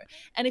video.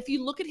 And if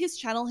you look at his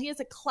channel, he has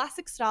a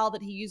classic style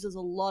that he uses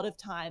a lot of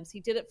times. He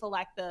did it for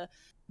like the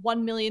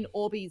 1 million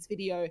Orbeez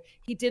video.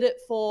 He did it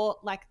for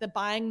like the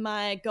buying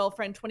my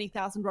girlfriend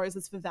 20,000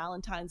 roses for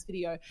Valentine's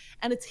video.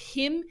 And it's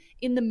him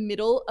in the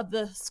middle of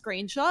the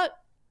screenshot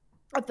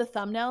of the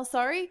thumbnail,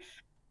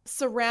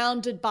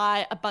 surrounded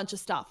by a bunch of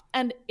stuff.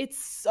 And it's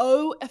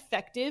so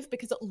effective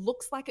because it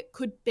looks like it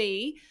could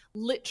be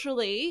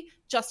literally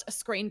just a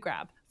screen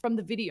grab from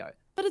the video.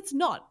 But it's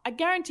not. I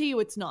guarantee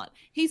you it's not.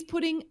 He's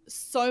putting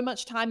so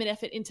much time and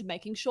effort into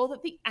making sure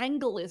that the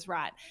angle is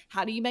right.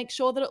 How do you make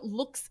sure that it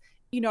looks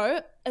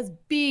as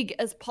big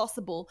as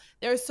possible?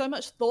 There is so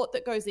much thought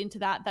that goes into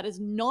that. That is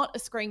not a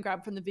screen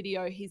grab from the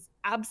video. He's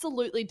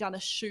absolutely done a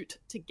shoot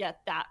to get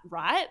that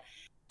right.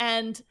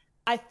 And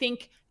I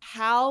think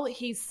how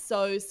he's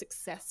so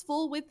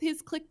successful with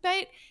his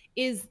clickbait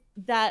is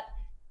that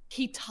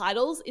he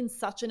titles in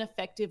such an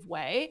effective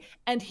way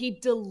and he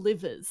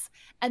delivers.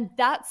 And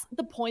that's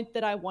the point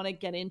that I want to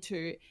get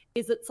into,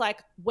 is it's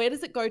like, where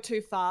does it go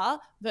too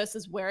far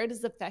versus where it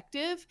is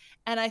effective?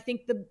 And I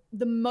think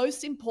the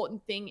most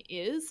important thing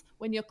is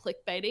when you're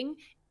clickbaiting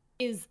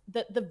is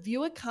that the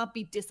viewer can't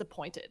be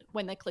disappointed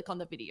when they click on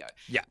the video.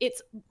 Yeah.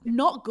 It's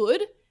not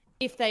good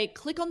if they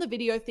click on the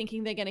video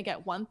thinking they're going to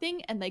get one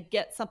thing and they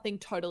get something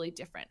totally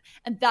different.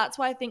 And that's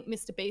why I think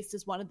Mr. Beast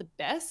is one of the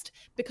best,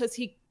 because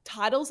he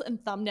titles and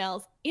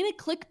thumbnails in a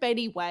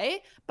clickbaity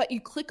way, but you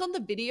click on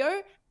the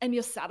video and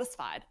you're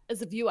satisfied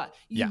as a viewer.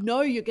 You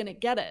know you're going to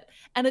get it.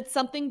 And it's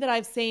something that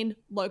I've seen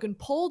Logan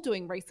Paul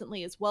doing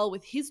recently as well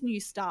with his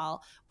new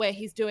style, where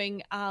he's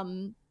doing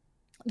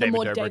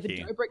David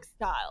Dobrik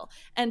style.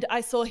 And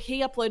I saw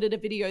he uploaded a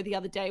video the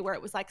other day where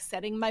it was like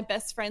setting my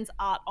best friend's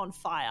art on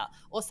fire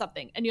or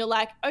something. And you're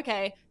like,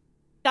 okay,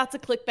 that's a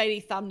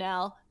clickbaity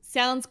thumbnail.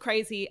 Sounds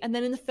crazy. And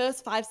then in the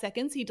first 5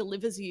 seconds, he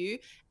delivers you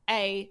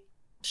a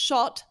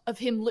shot of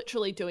him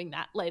literally doing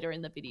that later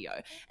in the video.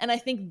 And I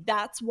think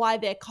that's why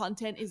their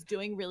content is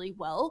doing really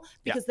well,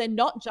 because they're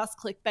not just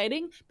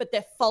clickbaiting, but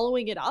they're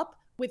following it up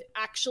with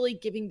actually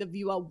giving the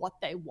viewer what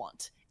they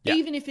want,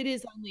 even if it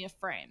is only a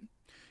frame.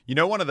 You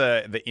know, one of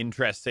the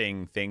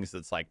interesting things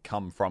that's like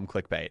come from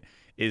clickbait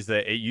is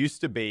that it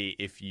used to be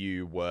if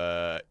you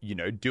were,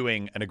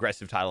 doing an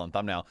aggressive title and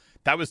thumbnail,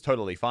 that was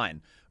totally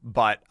fine.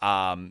 But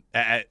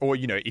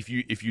if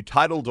you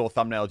titled or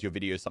thumbnailed your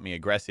video something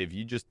aggressive,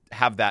 you just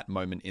have that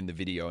moment in the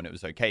video and it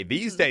was okay.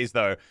 These days,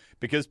 though,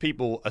 because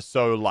people are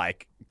so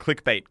like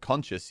clickbait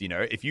conscious,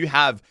 if you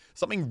have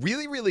something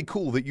really, really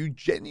cool that you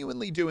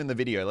genuinely do in the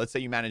video, let's say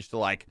you manage to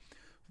like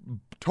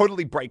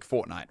totally break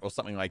Fortnite or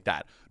something like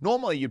that.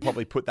 Normally, you'd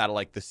probably put that at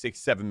like the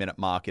 6-7 minute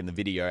mark in the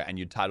video and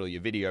you'd title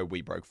your video,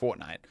 "We broke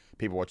Fortnite."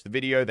 People watch the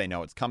video, they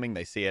know it's coming,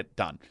 they see it,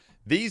 done.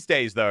 These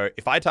days, though,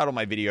 if I title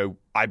my video,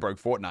 "I broke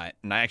Fortnite,"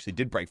 and I actually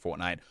did break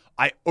Fortnite,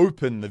 I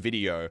open the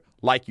video,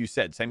 like you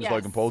said, same as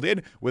Logan Paul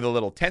did, with a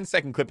little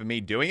 10-second clip of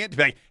me doing it to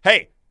be like,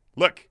 hey,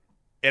 look,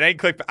 it ain't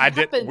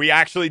clickbait. We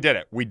actually did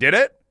it. We did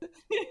it.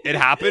 It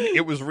happened.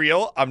 It was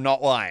real. I'm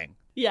not lying.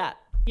 Yeah,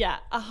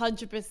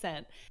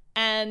 100%.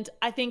 And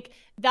I think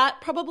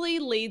that probably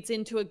leads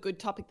into a good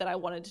topic that I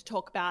wanted to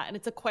talk about. And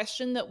it's a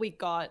question that we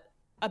got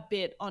a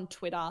bit on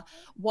Twitter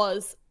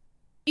was,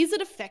 is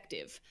it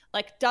effective?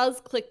 Like, does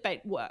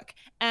clickbait work?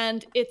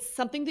 And it's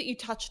something that you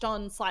touched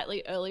on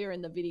slightly earlier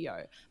in the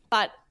video.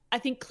 But I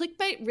think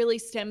clickbait really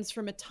stems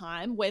from a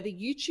time where the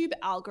YouTube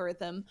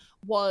algorithm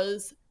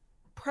was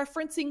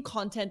preferencing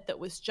content that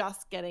was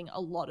just getting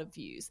a lot of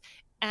views.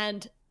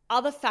 And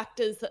other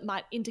factors that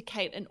might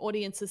indicate an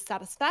audience's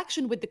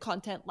satisfaction with the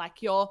content,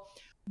 like your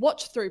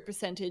watch through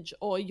percentage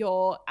or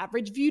your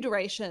average view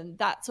duration,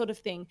 that sort of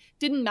thing,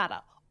 didn't matter.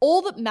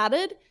 All that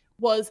mattered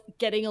was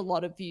getting a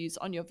lot of views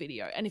on your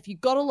video. And if you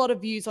got a lot of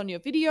views on your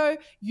video,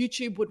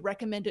 YouTube would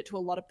recommend it to a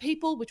lot of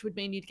people, which would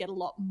mean you'd get a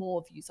lot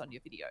more views on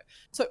your video.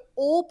 So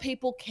all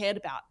people cared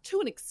about, to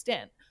an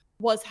extent,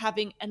 was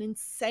having an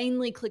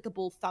insanely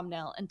clickable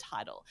thumbnail and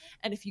title.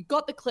 And if you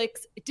got the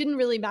clicks, it didn't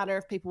really matter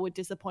if people were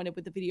disappointed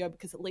with the video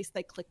because at least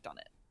they clicked on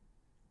it.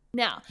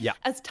 Now,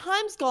 as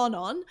time's gone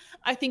on,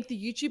 I think the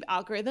YouTube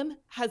algorithm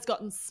has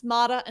gotten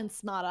smarter and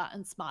smarter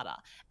and smarter.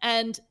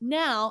 And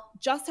now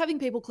just having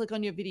people click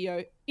on your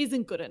video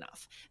isn't good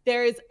enough.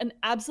 There is an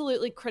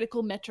absolutely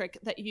critical metric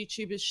that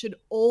YouTubers should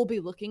all be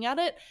looking at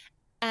it,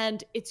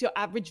 and it's your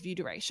average view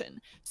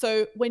duration.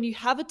 So when you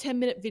have a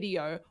 10-minute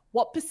video,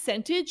 what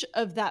percentage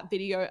of that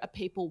video are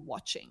people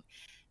watching?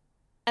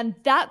 And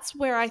that's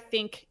where I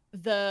think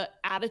the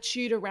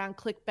attitude around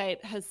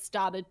clickbait has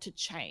started to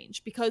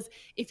change, because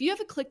if you have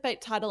a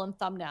clickbait title and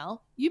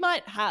thumbnail, you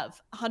might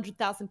have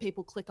 100,000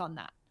 people click on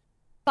that.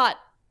 But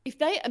if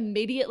they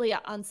immediately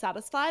are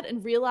unsatisfied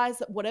and realize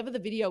that whatever the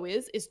video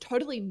is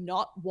totally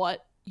not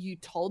what you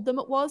told them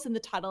it was in the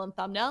title and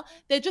thumbnail,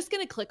 they're just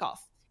going to click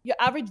off. Your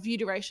average view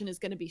duration is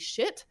going to be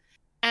shit,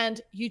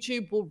 and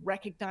YouTube will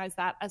recognize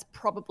that as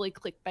probably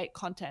clickbait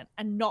content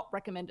and not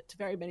recommend it to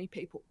very many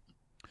people.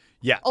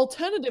 Yeah.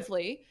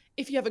 Alternatively,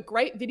 if you have a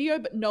great video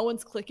but no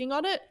one's clicking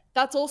on it,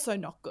 that's also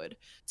not good.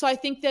 So I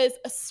think there's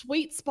a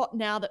sweet spot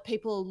now that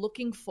people are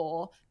looking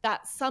for,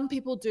 that some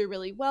people do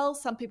really well,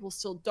 some people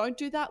still don't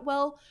do that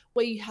well,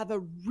 where you have a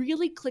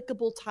really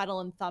clickable title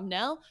and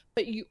thumbnail,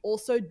 but you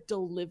also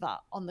deliver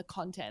on the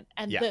content.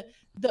 And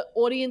the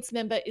audience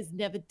member is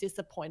never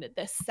disappointed.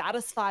 They're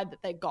satisfied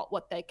that they got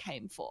what they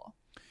came for.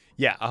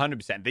 Yeah,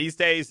 100%. These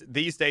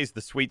days,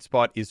 the sweet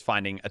spot is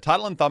finding a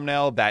title and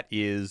thumbnail that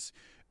is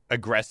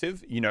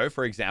aggressive. You know,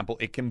 for example,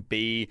 it can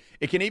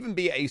even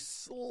be a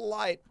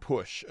slight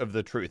push of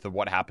the truth of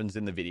what happens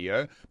in the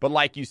video. But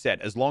like you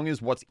said, as long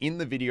as what's in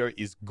the video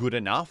is good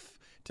enough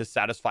to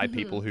satisfy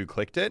people who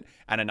clicked it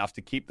and enough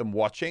to keep them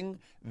watching,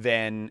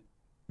 then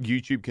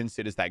YouTube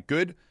considers that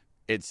good.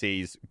 It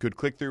sees good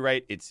click-through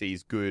rate, it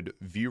sees good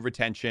view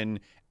retention,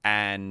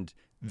 and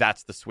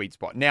that's the sweet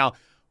spot. Now,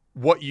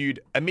 what you'd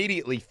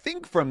immediately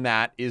think from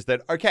that is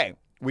that, okay,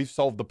 we've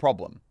solved the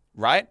problem,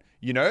 right?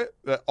 You know,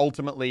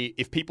 ultimately,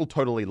 if people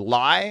totally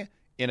lie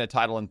in a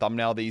title and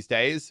thumbnail these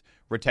days,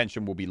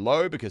 retention will be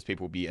low because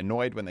people will be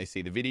annoyed when they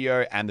see the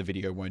video and the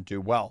video won't do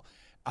well.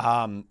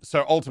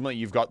 So ultimately,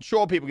 you've got,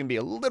 sure, people can be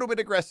a little bit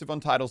aggressive on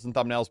titles and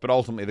thumbnails, but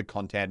ultimately the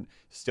content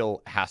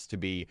still has to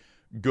be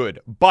good.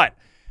 But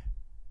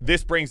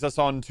this brings us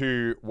on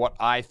to what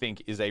I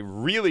think is a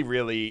really,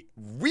 really,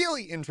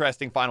 really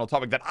interesting final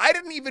topic that I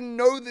didn't even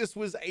know this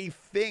was a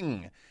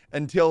thing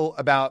until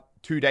about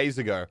 2 days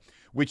ago,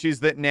 which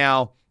is that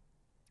now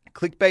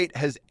clickbait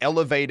has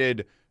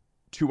elevated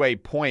to a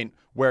point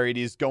where it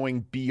is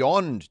going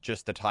beyond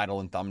just the title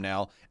and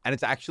thumbnail, and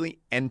it's actually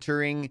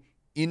entering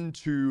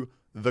into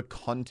the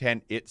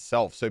content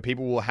itself. So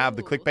people will have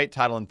the clickbait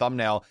title and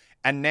thumbnail,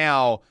 and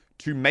now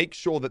to make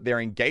sure that their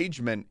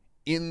engagement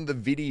in the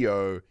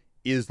video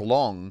is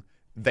long,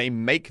 they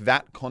make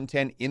that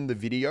content in the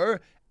video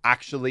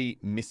actually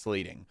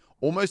misleading.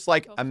 Almost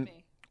like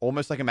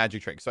a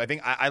magic trick. So I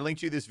think I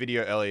linked you this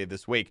video earlier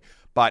this week,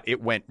 but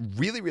it went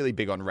really, really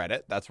big on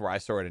Reddit. That's where I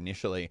saw it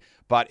initially.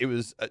 But it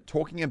was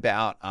talking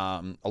about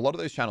a lot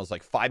of those channels,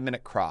 like 5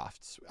 Minute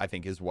Crafts, I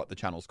think is what the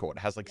channel's called.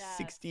 It has like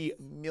 60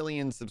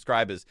 million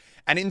subscribers.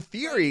 And in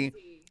theory,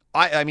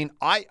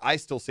 I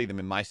still see them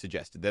in my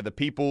suggested. They're the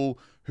people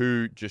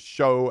who just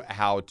show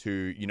how to,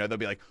 you know, they'll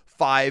be like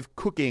 5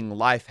 cooking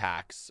life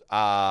hacks,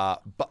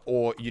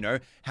 or, you know,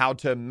 how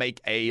to make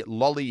a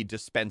lolly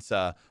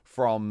dispenser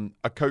from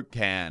a Coke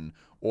can,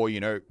 or, you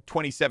know,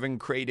 27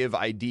 creative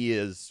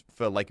ideas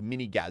for like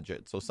mini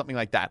gadgets or something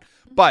like that.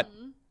 But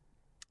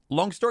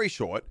long story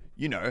short,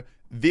 you know,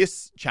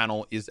 this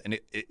channel is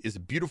a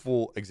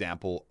beautiful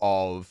example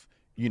of,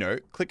 you know,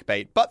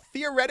 clickbait, but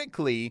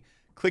theoretically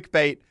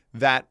clickbait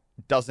that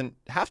doesn't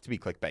have to be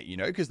clickbait, you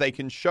know, because they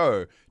can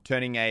show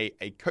turning a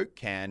Coke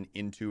can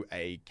into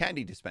a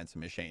candy dispenser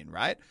machine,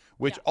 right?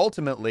 Which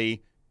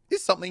ultimately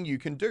is something you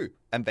can do,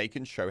 and they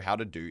can show how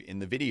to do in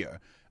the video.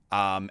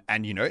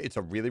 And, you know, it's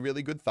a really,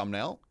 really good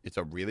thumbnail. It's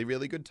a really,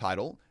 really good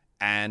title.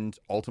 And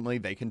ultimately,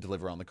 they can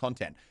deliver on the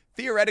content.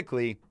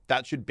 Theoretically,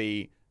 that should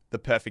be the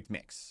perfect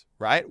mix,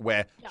 right?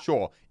 Where,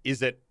 sure,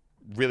 is it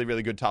really,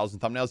 really good titles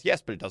and thumbnails?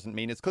 Yes, but it doesn't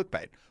mean it's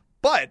clickbait.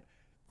 But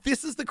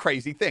this is the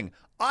crazy thing.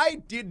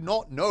 I did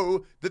not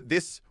know that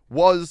this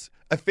was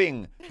a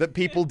thing that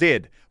people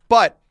did.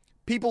 But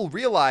people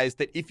realize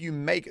that if you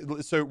make,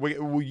 so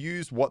we'll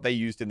use what they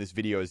used in this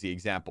video as the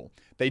example.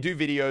 They do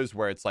videos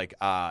where it's like,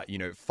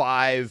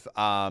 5,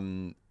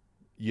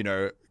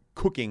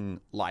 cooking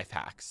life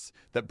hacks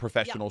that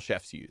professional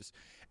chefs use.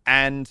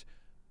 And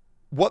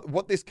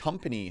what this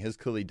company has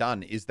clearly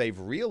done is they've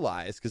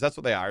realized, because that's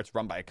what they are, it's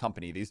run by a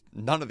company.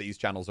 None of these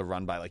channels are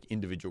run by like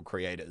individual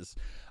creators.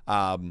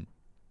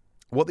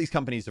 What these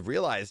companies have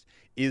realized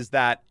is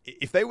that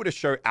if they were to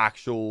show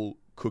actual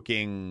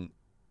cooking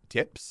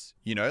tips,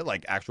 you know,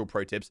 like actual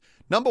pro tips,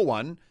 number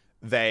one,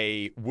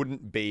 they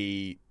wouldn't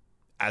be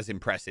as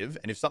impressive.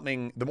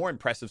 And the more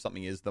impressive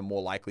something is, the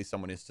more likely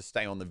someone is to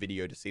stay on the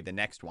video to see the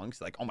next one.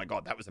 Because like, oh my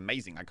God, that was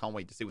amazing. I can't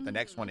wait to see what the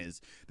next one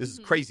is. This is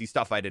crazy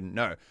stuff I didn't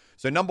know.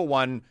 So number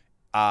one,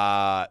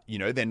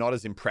 They're not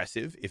as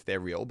impressive if they're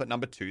real. But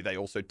number two, they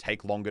also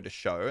take longer to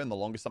show. And the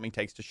longer something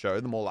takes to show,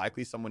 the more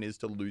likely someone is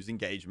to lose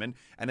engagement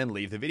and then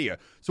leave the video.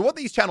 So what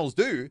these channels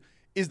do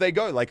is they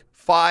go like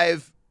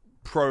 5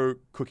 pro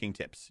cooking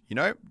tips.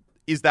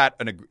 Is that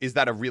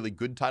a really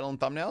good title and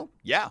thumbnail?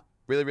 Yeah,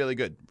 really, really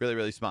good. Really,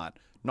 really smart.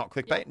 Not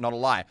clickbait, not a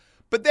lie.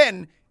 But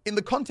then in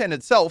the content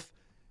itself,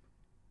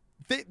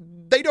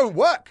 they don't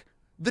work.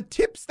 The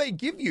tips they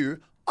give you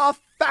are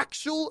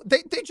factual.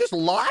 They're just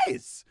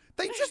lies.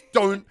 They just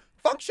don't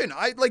function.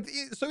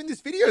 So in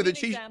this video that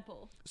she,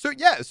 example. So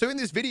in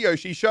this video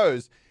she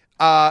shows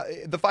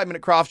the 5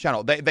 Minute Craft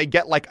channel. They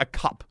get like a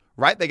cup,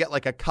 right? They get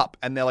like a cup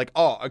and they're like,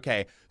 oh,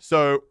 okay.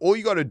 So all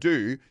you got to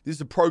do, this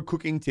is a pro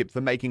cooking tip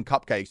for making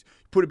cupcakes.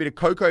 Put a bit of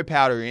cocoa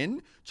powder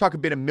in, chuck a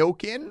bit of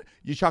milk in,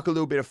 you chuck a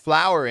little bit of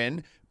flour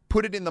in,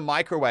 put it in the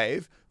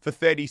microwave for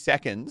 30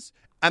 seconds,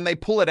 and they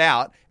pull it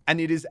out, and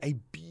it is a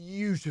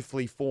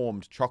beautifully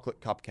formed chocolate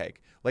cupcake.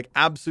 Like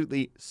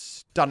absolutely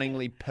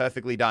stunningly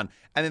perfectly done.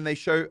 And then they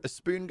show a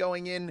spoon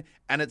going in,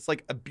 and it's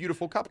like a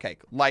beautiful cupcake.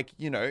 Like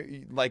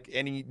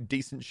any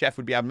decent chef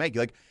would be able to make.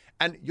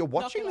 And you're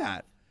watching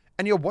that.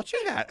 And you're watching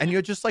that and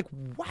you're just like,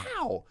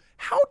 wow,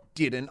 how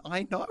didn't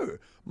I know?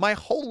 My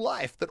whole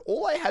life that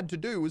all I had to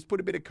do was put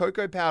a bit of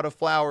cocoa powder,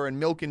 flour, and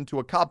milk into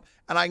a cup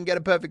and I can get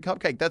a perfect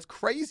cupcake. That's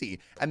crazy.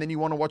 And then you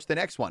want to watch the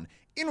next one.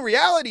 In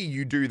reality,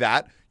 you do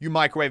that. You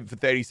microwave it for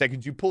 30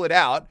 seconds. You pull it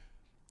out.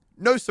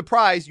 No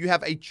surprise, you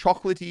have a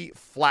chocolatey,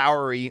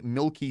 floury,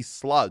 milky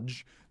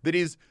sludge that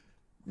is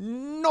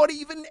not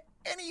even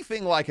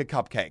anything like a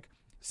cupcake.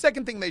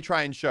 Second thing they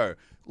try and show,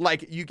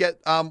 like you get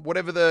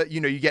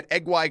you get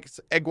egg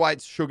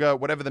whites, sugar,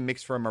 whatever the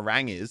mix for a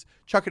meringue is,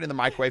 chuck it in the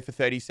microwave for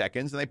 30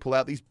 seconds and they pull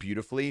out these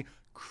beautifully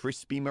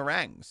crispy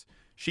meringues.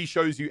 She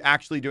shows you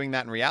actually doing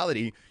that in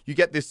reality. You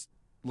get this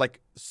like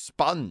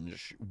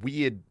sponge,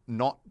 weird,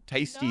 not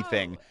tasty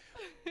thing.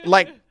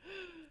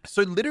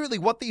 So literally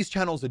what these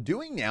channels are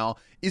doing now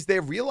is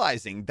they're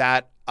realizing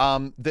that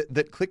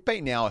that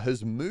clickbait now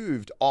has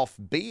moved off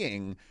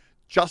being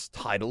just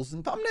titles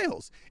and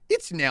thumbnails.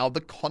 It's now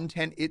the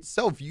content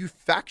itself. You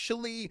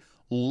factually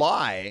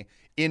lie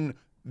in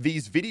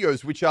these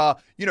videos, which are,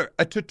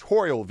 a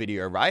tutorial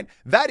video, right?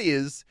 That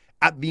is,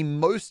 at the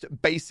most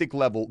basic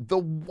level, the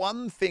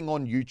one thing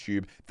on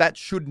YouTube that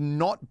should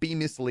not be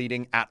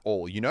misleading at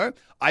all.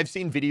 I've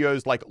seen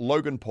videos like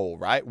Logan Paul,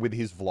 right, with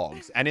his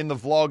vlogs. And in the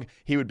vlog,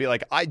 he would be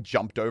like, I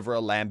jumped over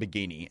a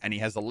Lamborghini. And he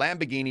has a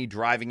Lamborghini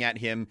driving at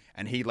him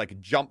and he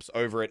jumps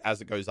over it as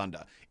it goes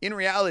under. In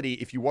reality,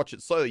 if you watch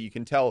it slowly, you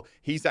can tell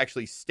he's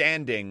actually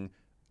standing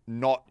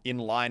not in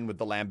line with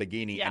the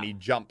Lamborghini and he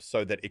jumps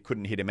so that it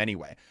couldn't hit him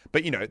anyway.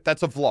 But,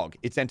 that's a vlog.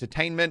 It's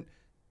entertainment.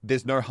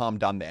 There's no harm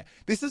done there.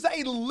 This is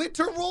a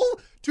literal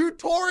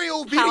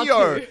tutorial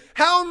video.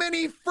 How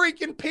many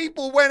freaking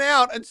people went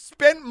out and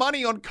spent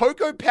money on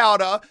cocoa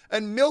powder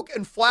and milk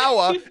and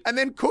flour and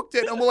then cooked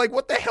it and were like,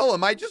 what the hell?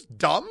 Am I just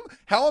dumb?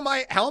 How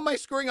am I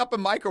screwing up a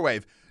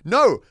microwave?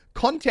 No,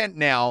 content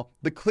now,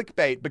 the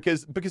clickbait,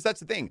 because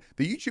that's the thing.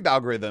 The YouTube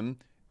algorithm,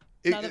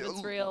 none of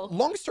it's real.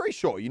 Long story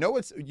short, you know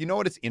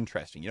what it's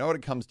interesting. You know what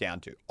it comes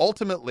down to?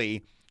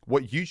 Ultimately,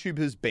 what YouTube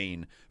has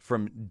been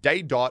from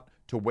day dot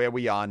to where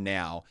we are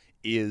now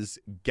is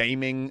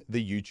gaming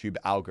the YouTube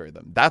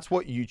algorithm. That's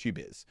what YouTube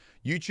is.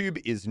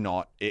 YouTube is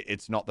not,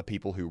 it's not the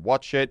people who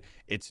watch it.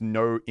 It's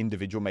no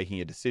individual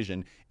making a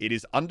decision. It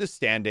is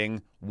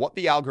understanding what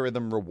the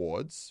algorithm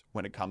rewards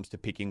when it comes to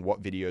picking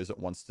what videos it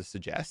wants to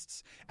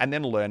suggest, and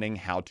then learning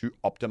how to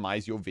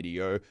optimize your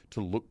video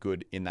to look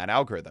good in that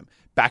algorithm.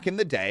 Back in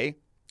the day,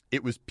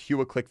 it was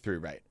pure click-through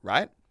rate,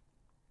 right?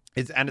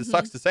 It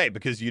sucks to say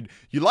because you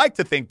like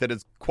to think that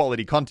it's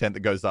quality content that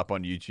goes up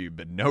on YouTube,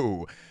 but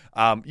no,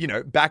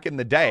 back in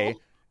the day,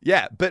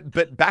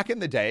 but back in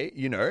the day,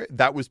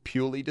 that was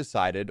purely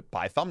decided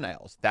by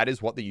thumbnails. That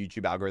is what the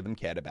YouTube algorithm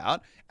cared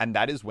about, and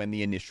that is when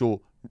the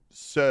initial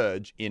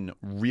surge in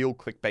real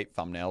clickbait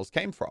thumbnails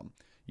came from.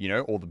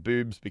 All the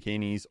boobs,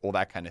 bikinis, all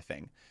that kind of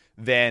thing.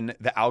 Then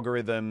the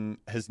algorithm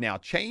has now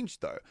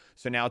changed though.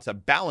 So now it's a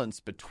balance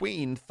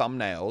between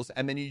thumbnails,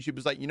 and then YouTube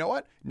is like, you know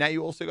what? Now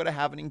you also got to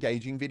have an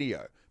engaging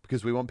video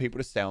because we want people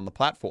to stay on the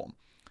platform.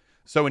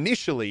 So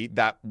initially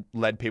that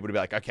led people to be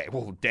like, okay,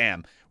 well,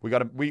 damn, we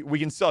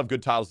can still have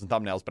good titles and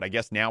thumbnails, but I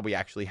guess now we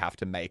actually have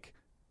to make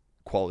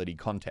quality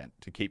content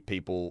to keep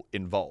people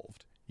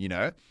involved,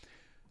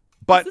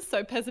 But this is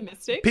so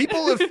pessimistic.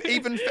 People have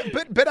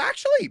but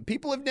actually,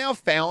 people have now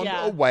found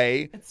a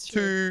way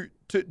to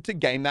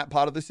game that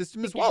part of the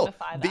system as well.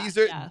 And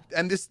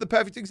this is the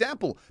perfect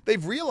example.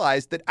 They've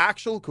realized that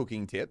actual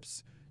cooking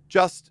tips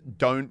just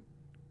don't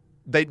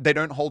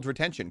hold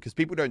retention because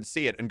people don't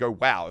see it and go,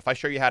 wow, if I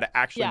show you how to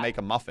actually make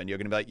a muffin, you're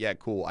going to be like, yeah,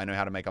 cool, I know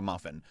how to make a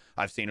muffin.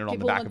 I've seen it on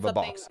the back of a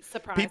box.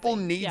 Surprising. People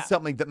need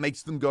something that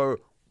makes them go,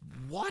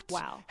 what?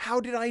 Wow. How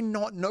did I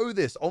not know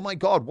this? Oh my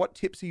God, what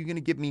tips are you going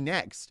to give me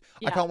next?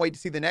 Yeah. I can't wait to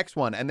see the next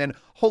one. And then,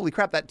 holy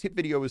crap, that tip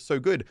video was so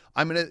good.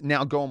 I'm going to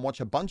now go and watch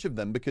a bunch of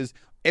them because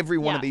every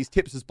one of these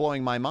tips is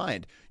blowing my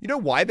mind. You know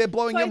why they're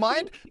blowing your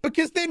mind?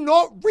 Because they're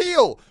not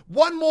real.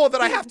 One more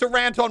that I have to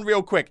rant on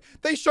real quick.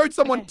 They showed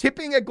someone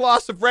tipping a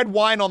glass of red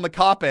wine on the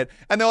carpet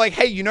and they're like,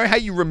 hey, you know how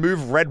you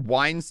remove red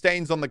wine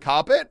stains on the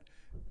carpet?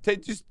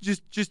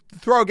 Just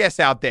throw a guess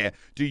out there.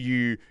 Do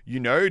you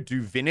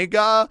do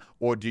vinegar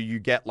or do you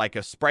get like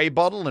a spray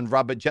bottle and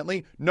rub it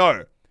gently?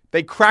 No.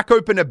 They crack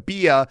open a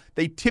beer,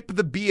 they tip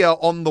the beer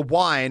on the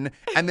wine,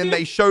 and then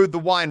they show the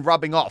wine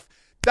rubbing off.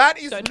 That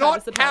is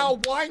not how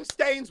wine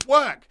stains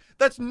work.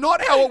 That's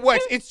not how it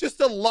works. It's just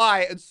a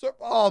lie. And so,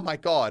 oh my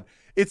God.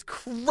 It's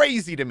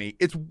crazy to me.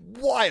 It's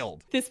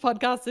wild. This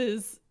podcast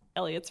is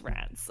Elliot's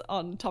rants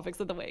on topics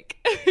of the week.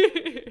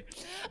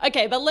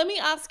 Okay, but let me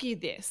ask you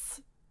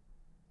this.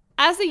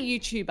 As a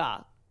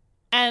YouTuber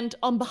and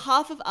on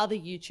behalf of other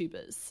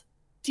YouTubers,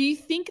 do you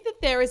think that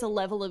there is a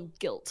level of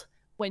guilt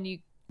when you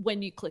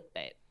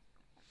clickbait?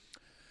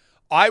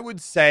 I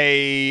would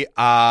say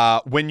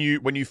when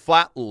you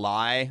flat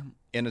lie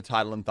in a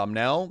title and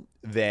thumbnail,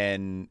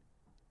 then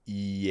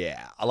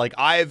yeah. Like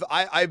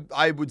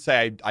I would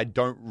say I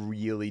don't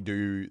really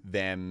do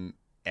them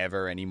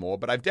ever anymore,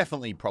 but I've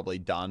definitely probably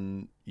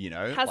done,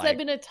 Has there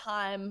been a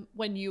time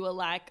when you were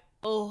like,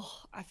 oh,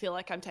 I feel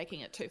like I'm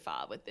taking it too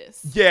far with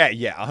this? Yeah,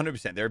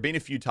 100%. There have been a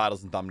few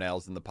titles and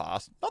thumbnails in the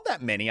past. Not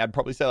that many. I'd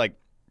probably say like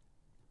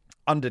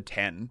under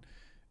 10,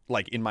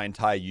 like in my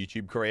entire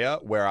YouTube career,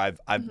 where I've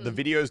the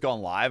video's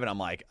gone live and I'm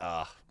like,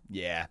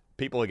 yeah,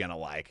 people are gonna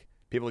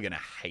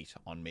hate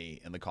on me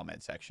in the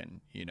comment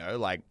section,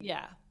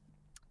 Yeah.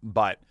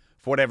 But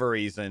for whatever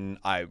reason,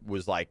 I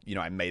was like,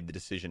 I made the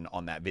decision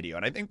on that video,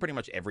 and I think pretty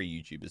much every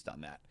YouTuber's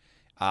done that.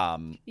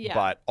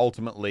 But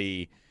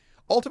ultimately.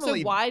 So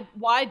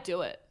why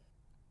do it?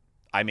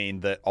 I mean,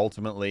 that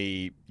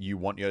ultimately you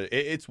want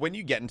it's when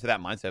you get into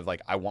that mindset of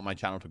like, I want my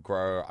channel to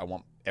grow. I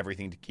want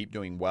everything to keep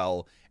doing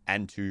well.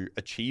 And to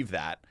achieve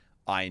that,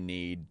 I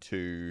need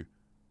to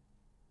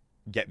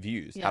get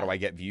views. Yeah. How do I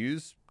get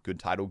views? Good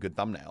title, good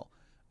thumbnail.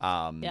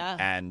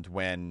 And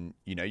when,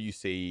 you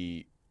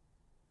see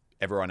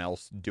everyone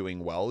else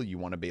doing well, you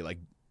want to be like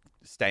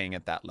staying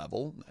at that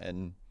level.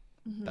 And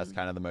that's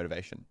kind of the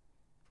motivation.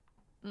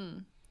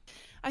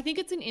 I think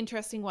it's an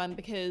interesting one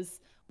because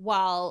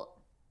while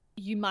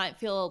you might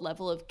feel a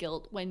level of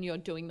guilt when you're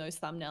doing those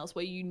thumbnails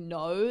where you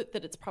know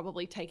that it's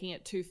probably taking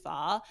it too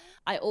far,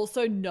 I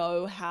also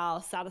know how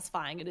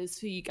satisfying it is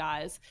for you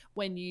guys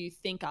when you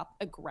think up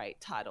a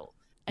great title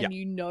and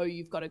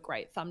you've got a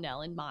great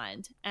thumbnail in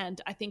mind. And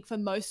I think for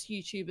most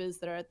YouTubers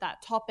that are at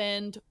that top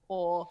end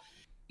or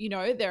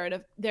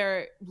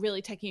they're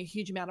really taking a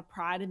huge amount of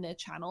pride in their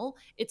channel,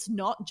 it's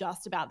not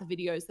just about the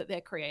videos that they're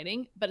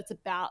creating, but it's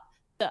about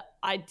the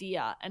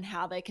idea and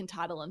how they can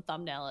title and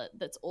thumbnail it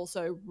that's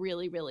also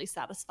really, really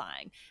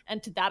satisfying.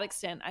 And to that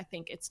extent, I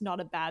think it's not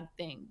a bad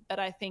thing. But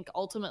I think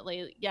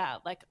ultimately,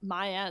 like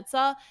my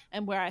answer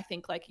and where I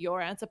think like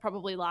your answer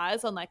probably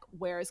lies on like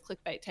where is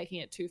clickbait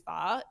taking it too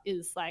far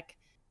is like,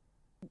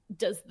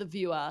 does the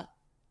viewer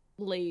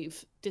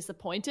leave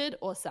disappointed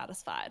or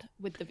satisfied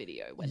with the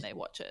video when they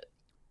watch it?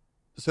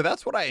 So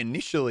that's what I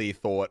initially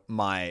thought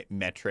my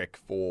metric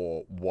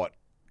for what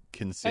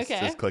consists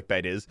as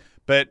clickbait is,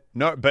 but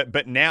no,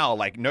 but now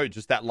like no,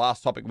 just that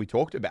last topic we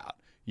talked about,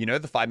 the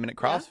 5-minute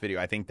crafts video.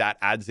 I think that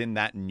adds in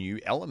that new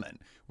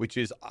element, which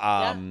is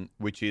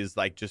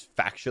like just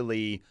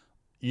factually,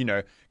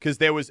 because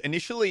there was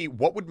initially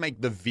what would make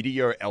the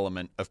video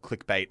element of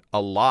clickbait a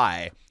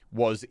lie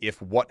was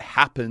if what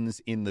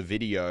happens in the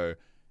video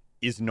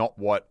is not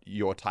what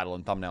your title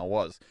and thumbnail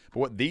was. But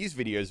what these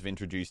videos have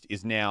introduced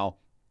is now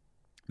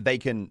they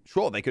can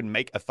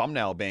make a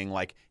thumbnail being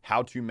like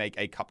how to make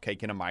a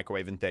cupcake in a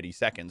microwave in 30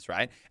 seconds,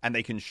 right? And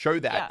they can show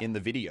that in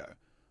the video.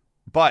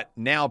 But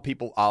now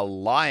people are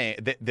lying.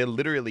 They're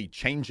literally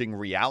changing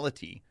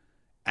reality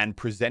and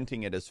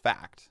presenting it as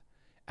fact.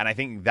 And I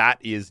think that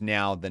is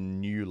now the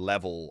new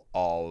level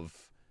of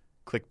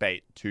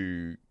clickbait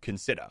to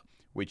consider,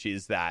 which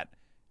is that,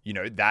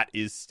 that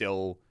is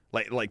still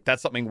like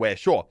that's something where,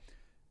 sure,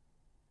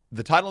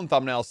 the title and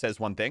thumbnail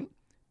says one thing,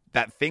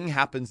 that thing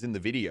happens in the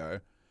video.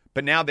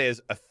 But now there's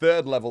a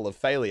third level of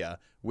failure,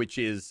 which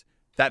is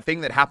that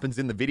thing that happens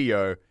in the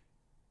video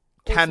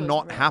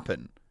cannot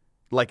happen.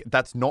 Like,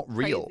 that's not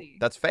real. Crazy.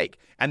 That's fake.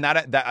 And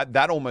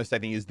that almost, I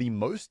think, is the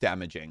most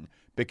damaging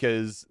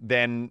because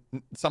then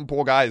some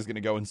poor guy is going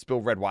to go and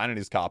spill red wine on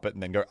his carpet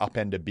and then go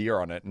upend a beer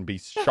on it and be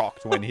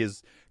shocked when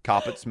his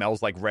carpet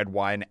smells like red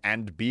wine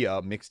and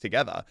beer mixed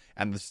together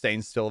and the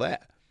stain's still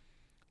there.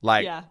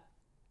 Like,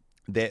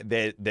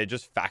 they're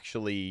just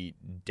factually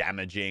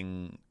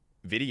damaging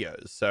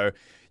videos. So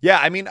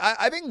I mean,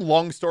 I think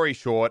long story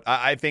short,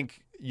 I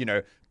think,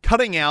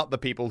 cutting out the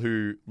people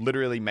who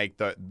literally make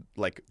the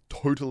like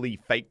totally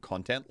fake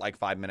content like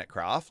 5-minute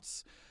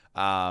crafts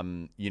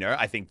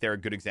I think they're a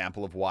good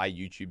example of why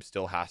YouTube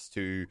still has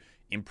to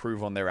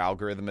improve on their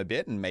algorithm a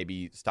bit and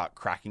maybe start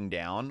cracking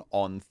down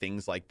on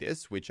things like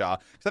this, which are,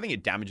 because I think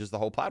it damages the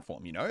whole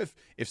platform.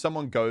 If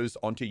someone goes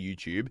onto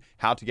YouTube,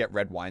 how to get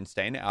red wine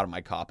stain out of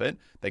my carpet,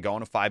 they go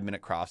on a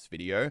 5-minute crafts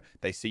video,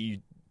 they see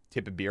you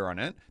tip a beer on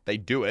it, they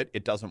do it,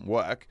 it doesn't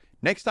work.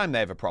 Next time they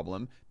have a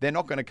problem, they're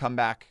not going to come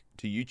back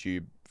to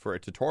YouTube for a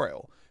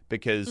tutorial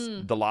because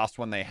the last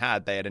one they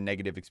had a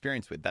negative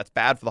experience with. That's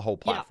bad for the whole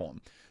platform.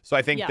 Yeah. So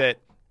I think that,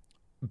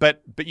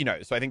 but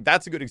so I think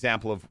that's a good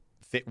example of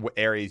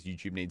areas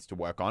YouTube needs to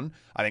work on.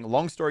 I think,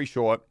 long story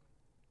short,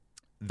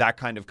 that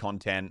kind of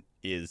content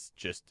is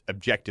just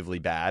objectively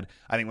bad.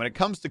 I think when it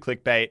comes to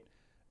clickbait,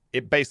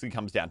 it basically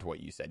comes down to what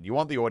you said. You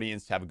want the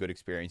audience to have a good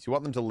experience. You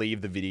want them to leave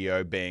the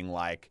video being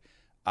like,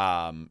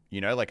 I'm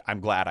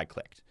glad I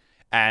clicked.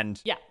 And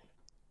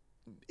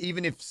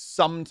even if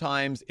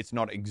sometimes it's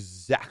not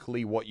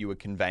exactly what you were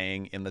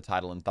conveying in the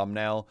title and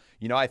thumbnail,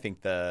 I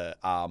think the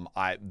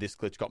this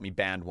glitch got me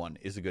banned one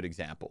is a good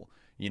example.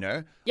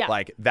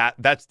 Like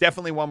that's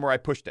definitely one where I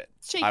pushed it.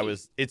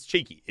 It's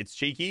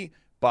cheeky,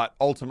 but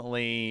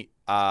ultimately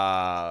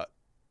I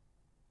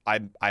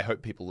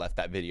hope people left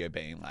that video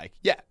being like,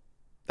 yeah,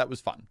 that was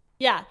fun.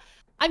 Yeah.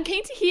 I'm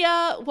keen to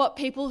hear what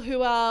people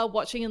who are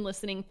watching and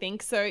listening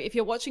think. So if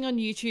you're watching on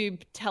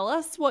YouTube, tell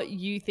us what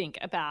you think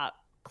about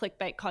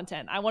clickbait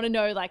content. I want to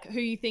know who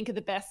you think are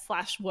the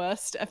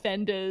best/worst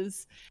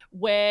offenders,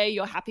 where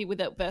you're happy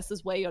with it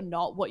versus where you're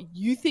not, what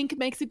you think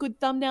makes a good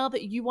thumbnail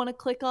that you want to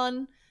click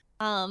on.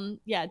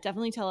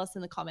 Definitely tell us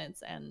in the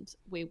comments and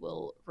we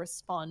will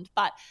respond.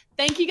 But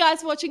thank you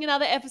guys for watching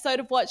another episode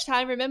of Watch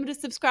Time. Remember to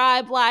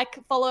subscribe,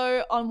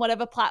 follow on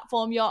whatever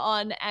platform you're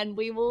on, and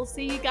we will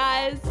see you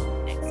guys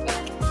next week.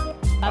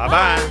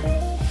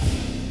 Bye-bye.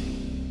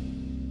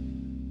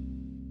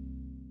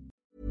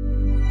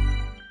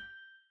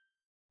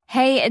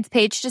 Hey, it's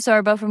Paige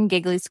DeSorbo from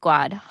Giggly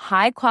Squad.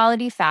 High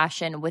quality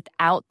fashion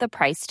without the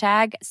price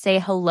tag. Say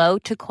hello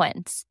to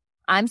Quince.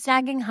 I'm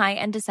snagging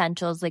high-end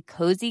essentials like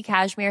cozy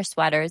cashmere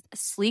sweaters,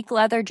 sleek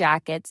leather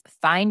jackets,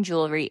 fine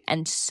jewelry,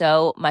 and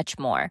so much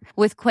more.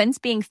 With Quince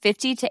being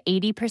 50 to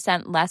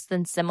 80% less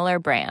than similar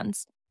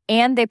brands.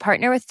 And they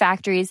partner with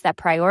factories that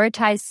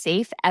prioritize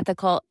safe,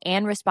 ethical,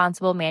 and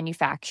responsible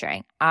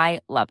manufacturing. I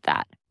love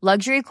that.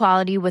 Luxury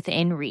quality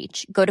within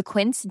reach. Go to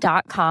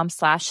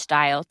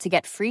quince.com/style to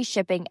get free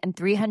shipping and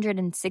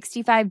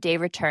 365-day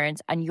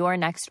returns on your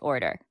next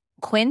order.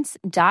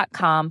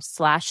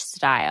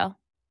 Quince.com/style.